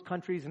these closed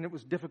countries and it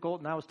was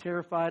difficult and I was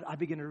terrified, I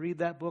began to read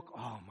that book.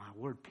 Oh my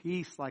word,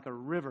 peace like a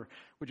river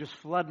would just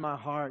flood my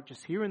heart.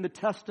 Just hearing the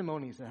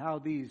testimonies of how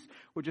these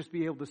would just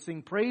be able to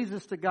sing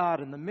praises to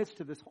God in the midst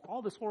of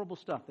all this horrible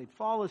stuff. They'd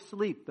fall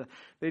asleep.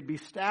 They'd be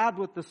stabbed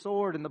with the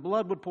sword and the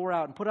blood would pour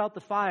out and put out the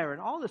fire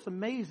and all this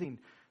amazing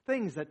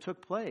things that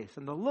took place.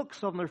 And the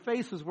looks on their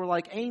faces were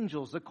like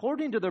angels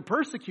according to their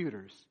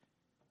persecutors.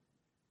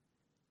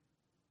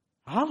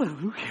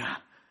 Hallelujah.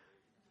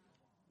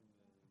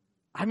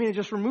 I mean, it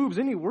just removes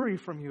any worry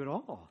from you at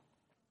all.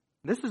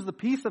 This is the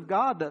peace of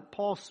God that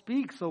Paul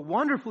speaks so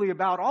wonderfully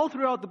about all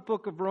throughout the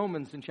book of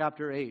Romans in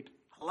chapter 8.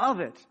 I love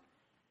it.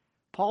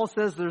 Paul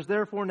says there's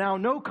therefore now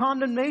no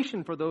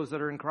condemnation for those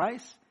that are in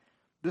Christ.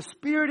 The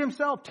Spirit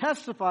Himself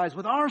testifies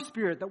with our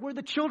spirit that we're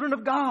the children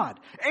of God,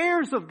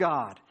 heirs of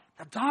God,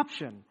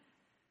 adoption.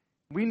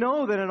 We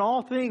know that in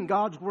all things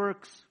God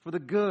works for the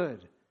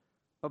good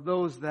of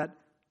those that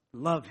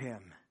love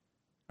Him,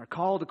 are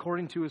called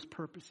according to His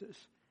purposes.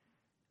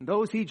 And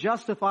those He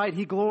justified,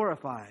 He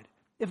glorified.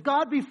 If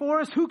God be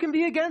for us, who can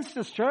be against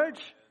us, church?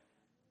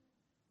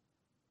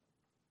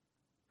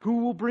 Who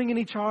will bring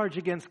any charge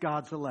against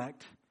God's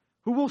elect?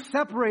 Who will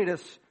separate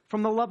us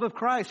from the love of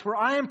Christ? For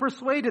I am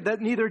persuaded that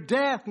neither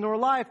death, nor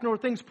life, nor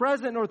things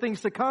present, nor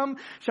things to come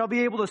shall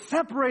be able to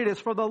separate us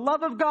from the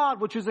love of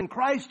God, which is in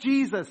Christ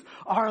Jesus,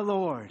 our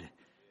Lord.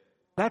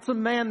 That's a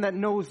man that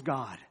knows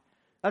God.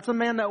 That's a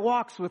man that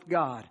walks with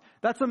God.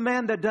 That's a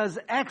man that does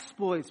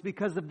exploits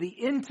because of the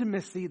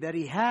intimacy that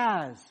he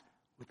has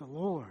with the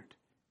Lord.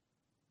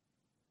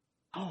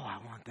 Oh, I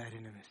want that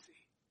intimacy.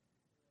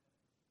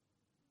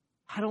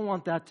 I don't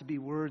want that to be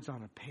words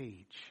on a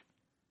page.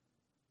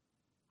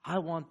 I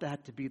want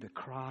that to be the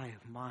cry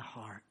of my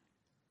heart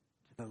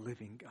to the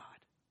living God.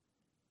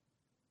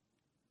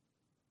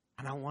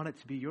 And I want it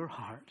to be your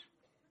heart.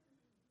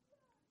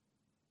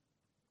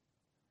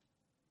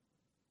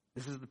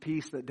 This is the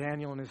peace that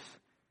Daniel and his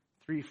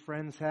 3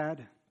 friends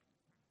had.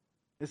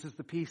 This is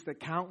the peace that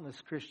countless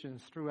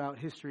Christians throughout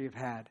history have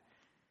had.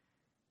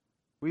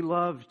 We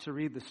love to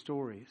read the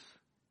stories.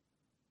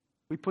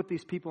 We put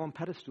these people on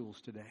pedestals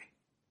today.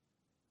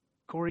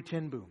 Corrie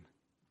ten Boom.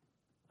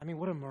 I mean,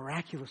 what a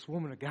miraculous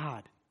woman of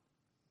God.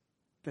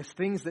 The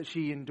things that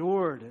she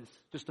endured is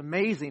just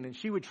amazing. And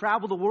she would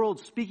travel the world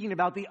speaking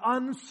about the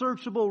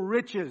unsearchable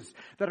riches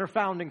that are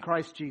found in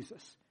Christ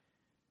Jesus.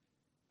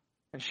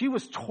 And she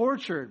was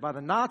tortured by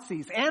the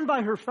Nazis and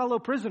by her fellow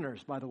prisoners,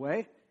 by the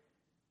way.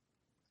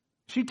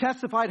 She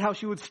testified how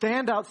she would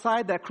stand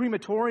outside that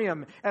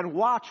crematorium and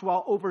watch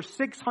while over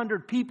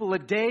 600 people a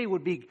day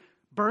would be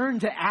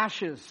burned to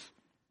ashes.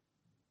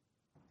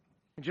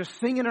 And just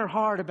sing in her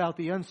heart about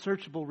the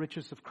unsearchable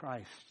riches of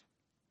Christ.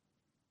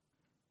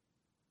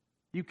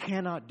 You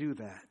cannot do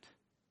that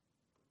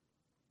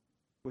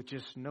with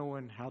just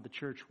knowing how the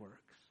church works.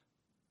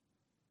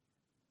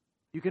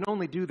 You can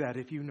only do that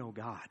if you know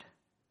God.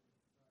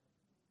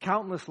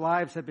 Countless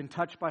lives have been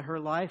touched by her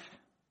life.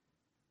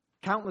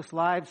 Countless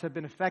lives have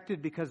been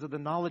affected because of the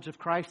knowledge of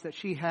Christ that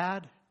she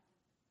had.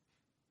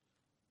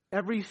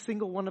 Every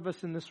single one of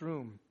us in this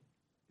room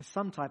is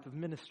some type of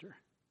minister.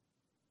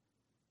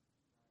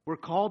 We're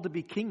called to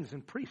be kings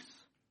and priests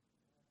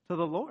to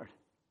the Lord.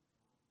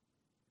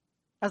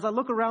 As I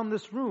look around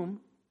this room,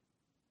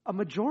 a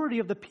majority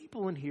of the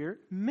people in here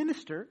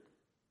minister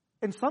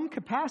in some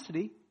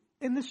capacity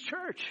in this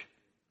church.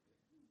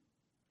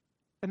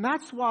 And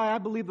that's why I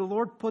believe the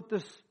Lord put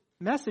this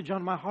message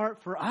on my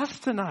heart for us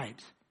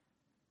tonight.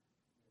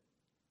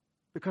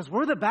 Because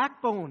we're the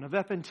backbone of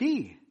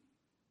F&T.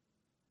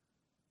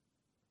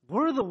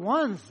 We're the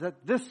ones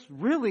that this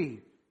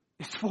really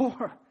is for.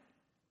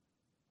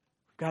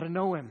 We've got to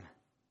know Him.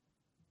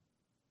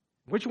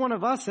 Which one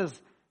of us has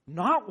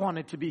not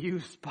wanted to be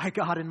used by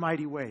God in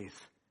mighty ways?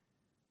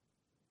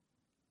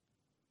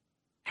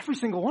 Every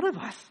single one of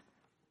us.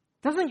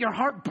 Doesn't your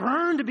heart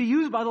burn to be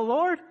used by the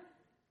Lord?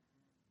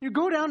 You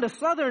go down to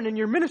Southern and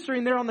you're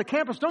ministering there on the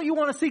campus. Don't you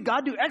want to see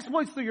God do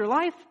exploits through your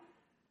life?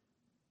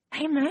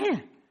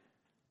 Amen.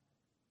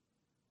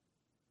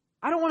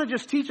 I don't want to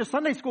just teach a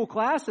Sunday school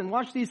class and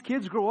watch these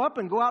kids grow up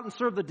and go out and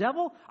serve the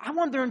devil. I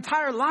want their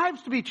entire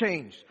lives to be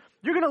changed.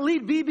 You're going to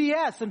lead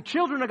VBS and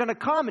children are going to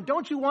come. And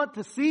don't you want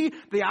to see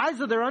the eyes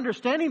of their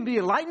understanding be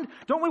enlightened?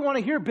 Don't we want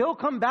to hear Bill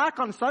come back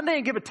on Sunday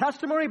and give a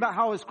testimony about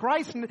how his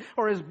Christ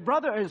or his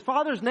brother, his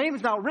father's name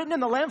is now written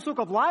in the Lamb's Book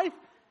of Life?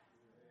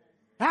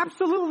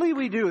 Absolutely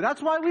we do.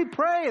 That's why we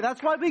pray.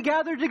 That's why we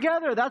gather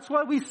together. That's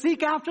why we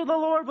seek after the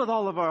Lord with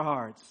all of our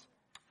hearts.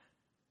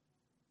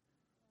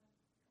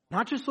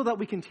 Not just so that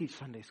we can teach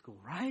Sunday school,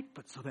 right?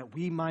 But so that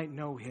we might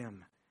know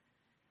Him.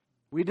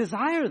 We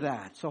desire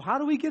that. So how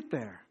do we get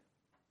there?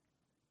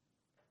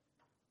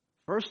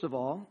 First of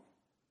all,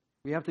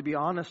 we have to be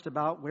honest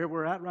about where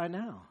we're at right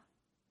now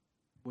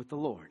with the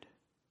Lord.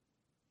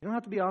 You don't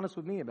have to be honest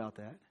with me about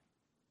that.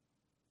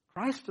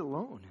 Christ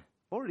alone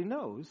already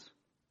knows,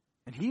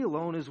 and He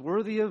alone is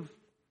worthy of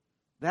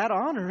that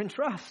honor and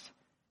trust.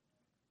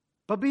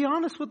 But be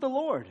honest with the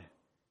Lord.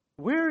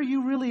 Where are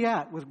you really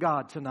at with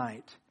God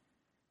tonight?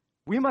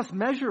 We must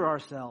measure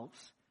ourselves.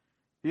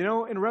 You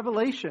know, in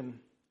Revelation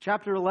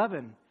chapter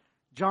 11,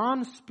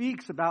 John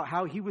speaks about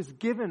how he was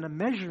given a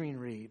measuring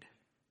reed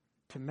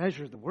to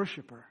measure the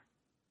worshiper.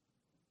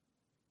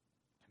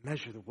 To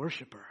measure the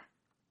worshiper.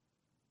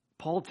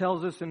 Paul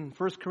tells us in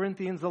 1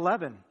 Corinthians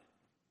 11,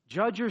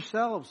 judge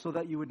yourselves so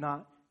that you would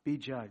not be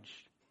judged.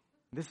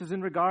 This is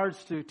in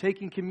regards to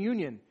taking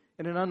communion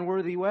in an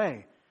unworthy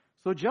way.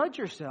 So judge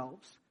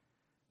yourselves,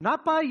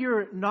 not by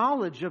your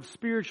knowledge of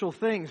spiritual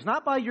things,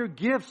 not by your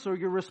gifts or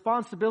your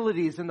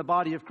responsibilities in the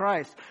body of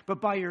Christ,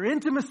 but by your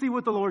intimacy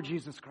with the Lord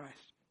Jesus Christ.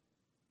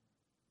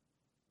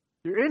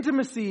 Your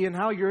intimacy and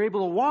how you're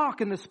able to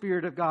walk in the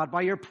Spirit of God,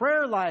 by your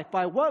prayer life,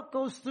 by what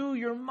goes through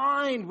your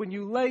mind when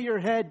you lay your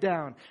head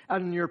down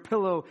on your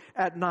pillow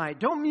at night.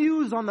 Don't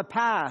muse on the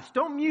past.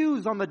 Don't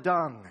muse on the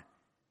dung.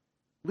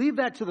 Leave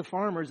that to the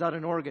farmers out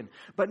in Oregon.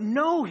 But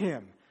know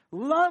Him.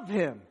 Love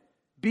Him.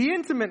 Be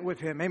intimate with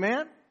Him.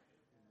 Amen?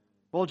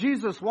 While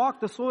Jesus walked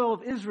the soil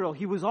of Israel,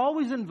 He was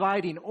always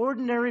inviting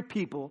ordinary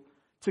people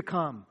to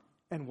come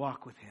and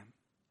walk with Him.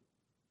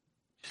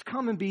 Just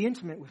come and be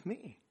intimate with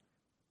me.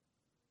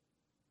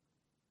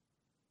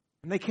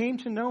 And they came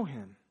to know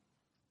Him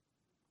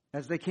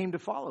as they came to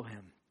follow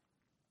Him.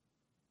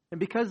 And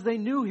because they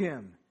knew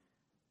Him,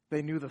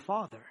 they knew the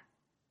Father.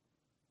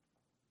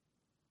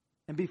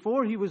 And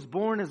before He was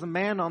born as a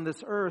man on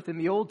this earth, in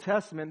the Old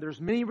Testament,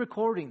 there's many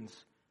recordings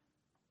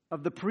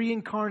of the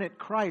pre-incarnate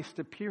Christ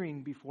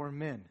appearing before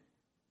men.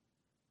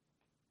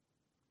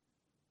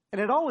 And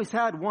it always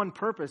had one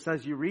purpose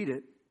as you read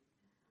it.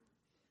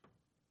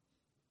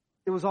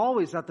 It was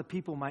always that the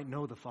people might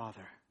know the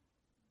Father.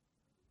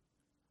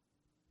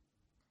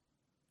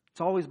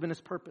 It's always been His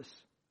purpose.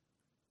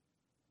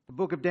 The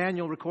book of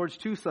Daniel records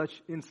two such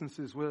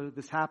instances where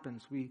this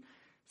happens. We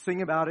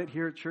sing about it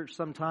here at church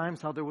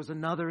sometimes, how there was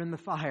another in the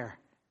fire.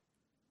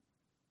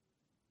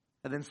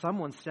 And then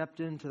someone stepped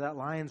into that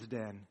lion's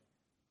den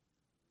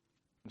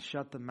and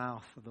shut the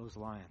mouth of those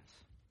lions.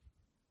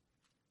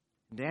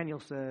 And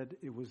Daniel said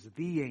it was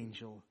the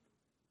angel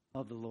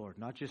of the Lord,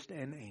 not just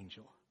an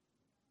angel.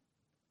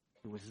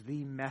 It was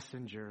the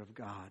messenger of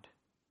God,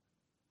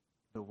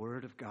 the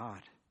Word of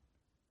God.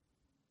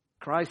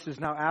 Christ is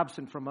now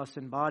absent from us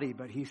in body,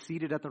 but He's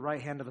seated at the right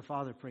hand of the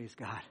Father, praise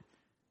God.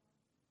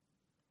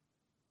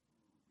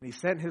 And He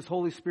sent His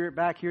Holy Spirit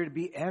back here to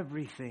be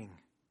everything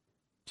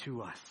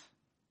to us,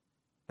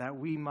 that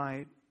we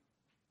might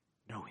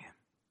know Him.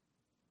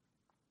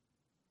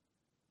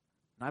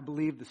 And I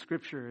believe the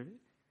scripture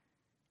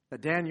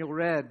that Daniel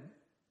read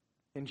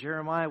in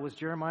Jeremiah was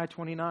Jeremiah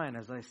 29,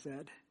 as I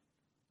said.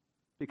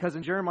 Because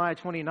in Jeremiah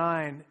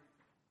 29,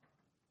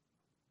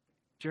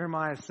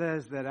 Jeremiah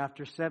says that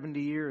after 70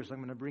 years, I'm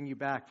going to bring you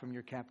back from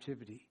your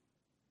captivity.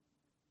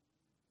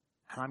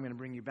 And I'm going to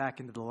bring you back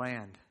into the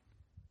land.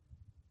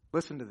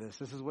 Listen to this.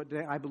 This is what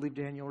I believe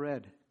Daniel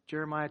read.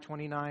 Jeremiah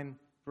 29,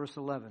 verse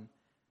 11.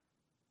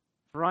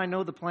 For I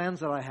know the plans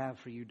that I have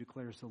for you,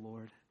 declares the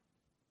Lord.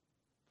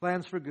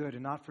 Plans for good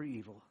and not for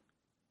evil.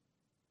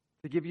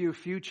 To give you a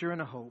future and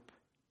a hope.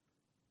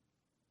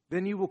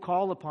 Then you will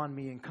call upon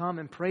me and come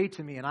and pray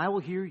to me, and I will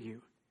hear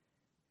you.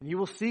 And you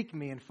will seek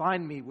me and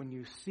find me when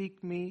you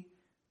seek me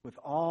with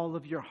all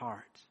of your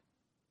heart.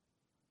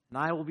 And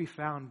I will be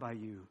found by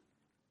you,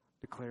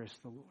 declares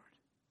the Lord.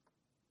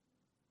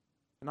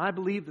 And I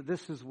believe that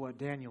this is what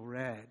Daniel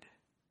read.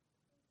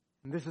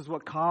 And this is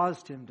what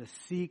caused him to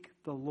seek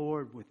the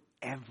Lord with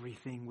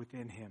everything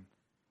within him,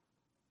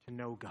 to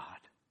know God.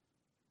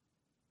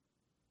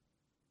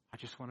 I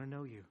just want to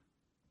know you.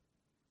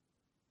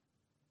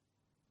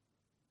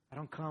 I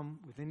don't come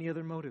with any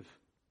other motive.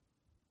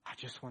 I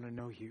just want to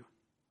know you.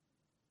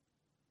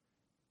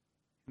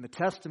 And the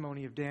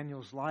testimony of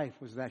Daniel's life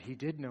was that he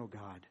did know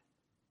God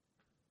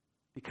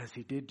because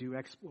he did do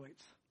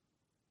exploits.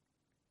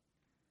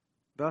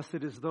 Thus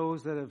it is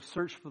those that have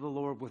searched for the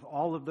Lord with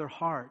all of their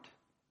heart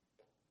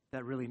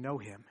that really know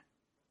Him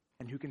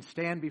and who can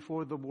stand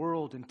before the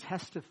world and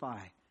testify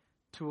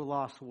to a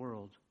lost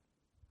world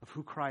of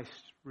who Christ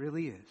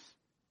really is.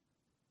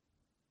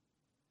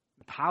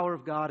 The power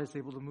of God is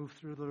able to move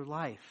through their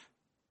life.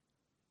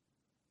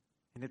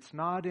 And it's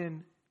not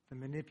in the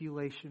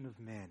manipulation of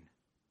men.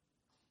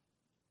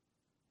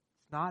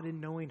 It's not in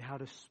knowing how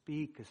to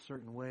speak a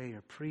certain way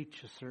or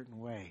preach a certain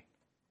way.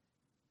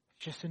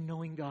 It's just in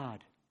knowing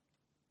God.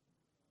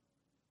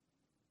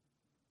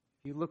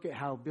 If you look at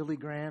how Billy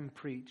Graham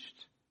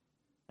preached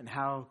and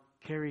how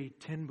Carrie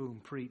Ten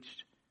Boom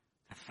preached,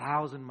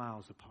 1,000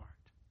 miles apart.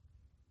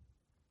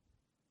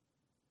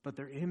 But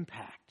their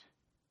impact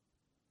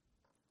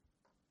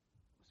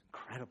was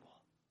incredible.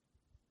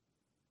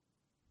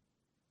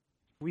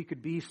 If we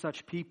could be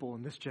such people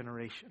in this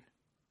generation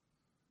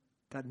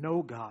that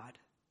know God.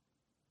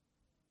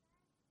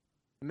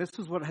 And this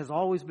is what has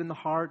always been the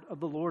heart of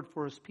the Lord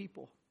for His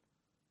people.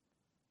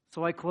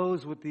 So I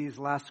close with these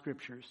last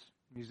scriptures.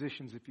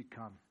 Musicians, if you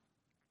come.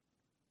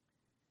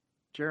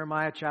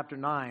 Jeremiah chapter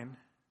 9,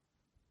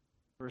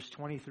 verse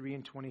 23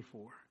 and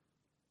 24.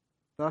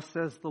 Thus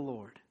says the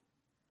Lord,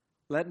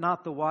 let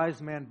not the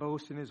wise man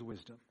boast in his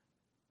wisdom,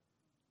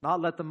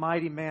 not let the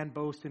mighty man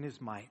boast in his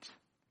might,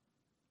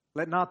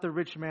 let not the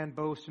rich man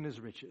boast in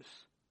his riches,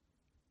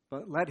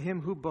 but let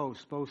him who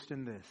boasts boast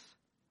in this,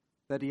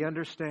 that he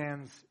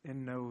understands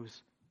and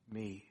knows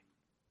me,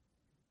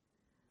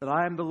 that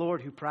I am the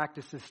Lord who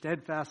practices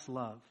steadfast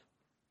love,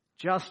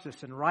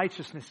 justice and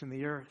righteousness in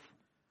the earth.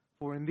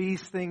 For in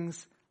these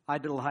things I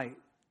delight,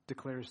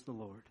 declares the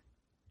Lord.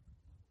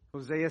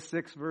 Hosea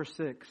 6, verse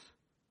 6.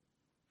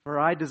 For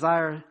I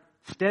desire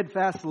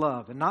steadfast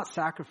love and not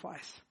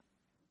sacrifice,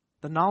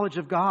 the knowledge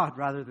of God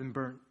rather than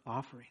burnt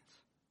offerings.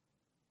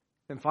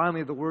 And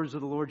finally, the words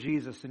of the Lord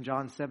Jesus in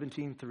John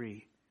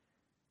 17:3.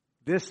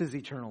 This is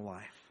eternal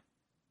life,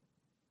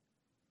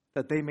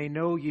 that they may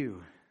know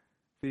you,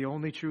 the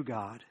only true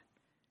God,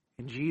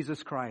 and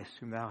Jesus Christ,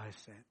 whom thou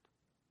hast sent.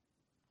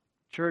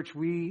 Church,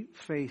 we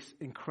face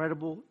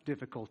incredible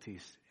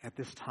difficulties at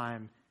this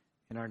time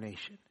in our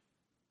nation.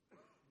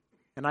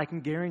 And I can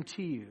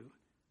guarantee you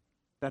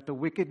that the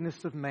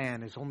wickedness of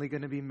man is only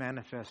going to be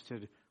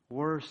manifested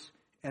worse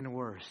and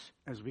worse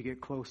as we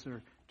get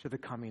closer to the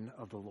coming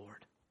of the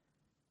Lord.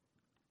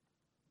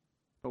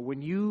 But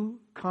when you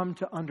come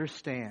to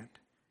understand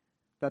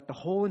that the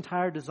whole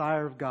entire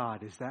desire of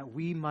God is that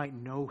we might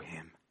know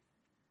Him,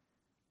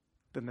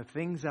 then the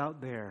things out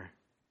there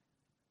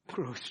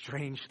grow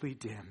strangely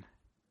dim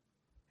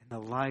in the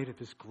light of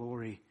His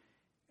glory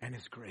and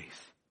His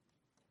grace.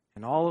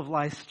 And all of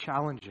life's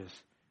challenges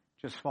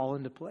just fall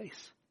into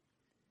place.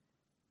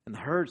 And the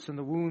hurts and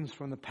the wounds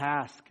from the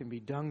past can be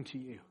dung to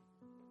you.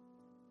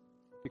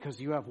 Because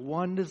you have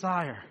one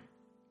desire.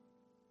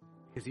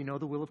 Because you know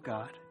the will of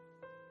God.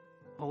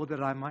 Oh,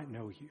 that I might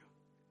know you.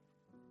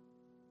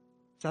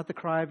 Is that the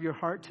cry of your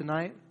heart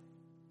tonight?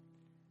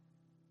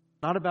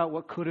 Not about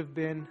what could have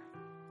been.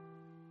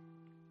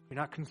 You're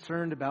not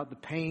concerned about the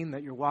pain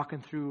that you're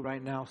walking through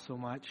right now so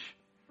much.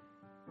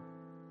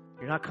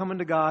 You're not coming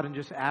to God and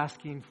just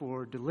asking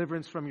for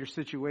deliverance from your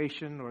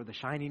situation or the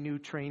shiny new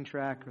train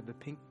track or the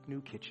pink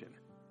new kitchen.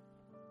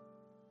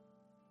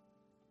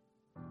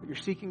 But you're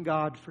seeking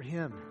God for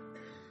Him,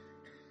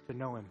 to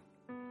know Him,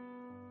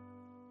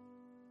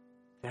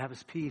 to have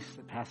His peace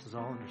that passes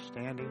all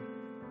understanding,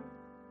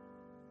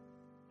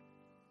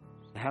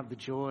 to have the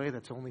joy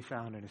that's only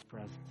found in His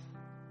presence.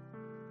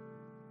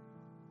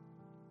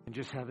 And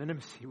just have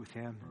intimacy with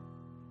Him.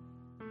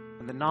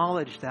 And the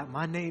knowledge that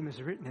my name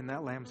is written in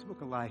that Lamb's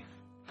Book of Life.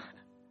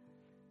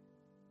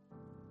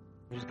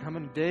 There's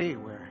coming a day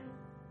where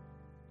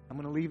I'm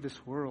going to leave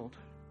this world.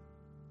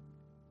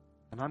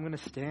 And I'm going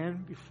to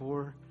stand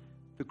before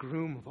the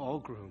groom of all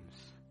grooms.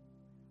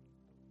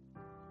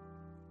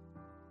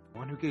 The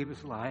one who gave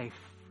His life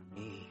for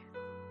me.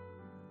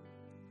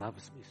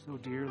 Loves me so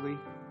dearly,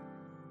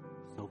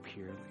 so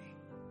purely.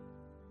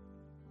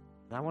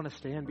 And I want to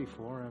stand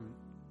before Him.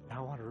 I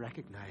want to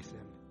recognize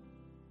Him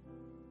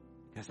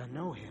because I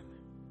know Him.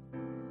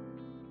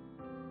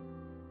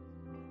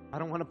 I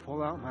don't want to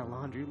pull out my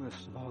laundry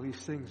list of all these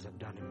things I've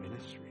done in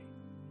ministry.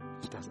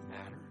 It just doesn't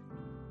matter.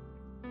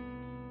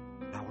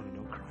 I want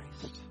to know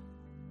Christ.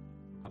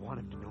 I want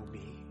Him to know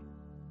me.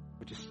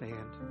 Would you stand?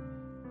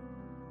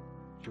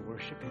 Would you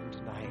worship Him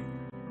tonight?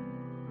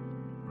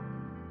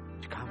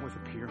 Would you come with a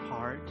pure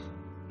heart?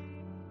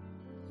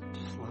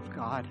 Just love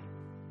God.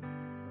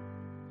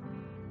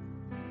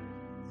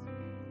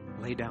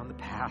 Lay down the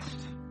past.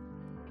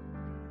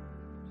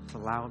 Just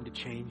allow Him to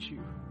change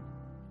you.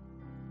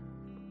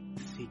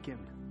 Seek Him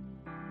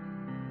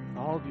with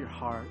all of your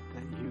heart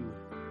that you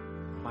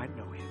might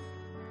know Him.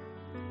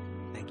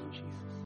 Thank you, Jesus.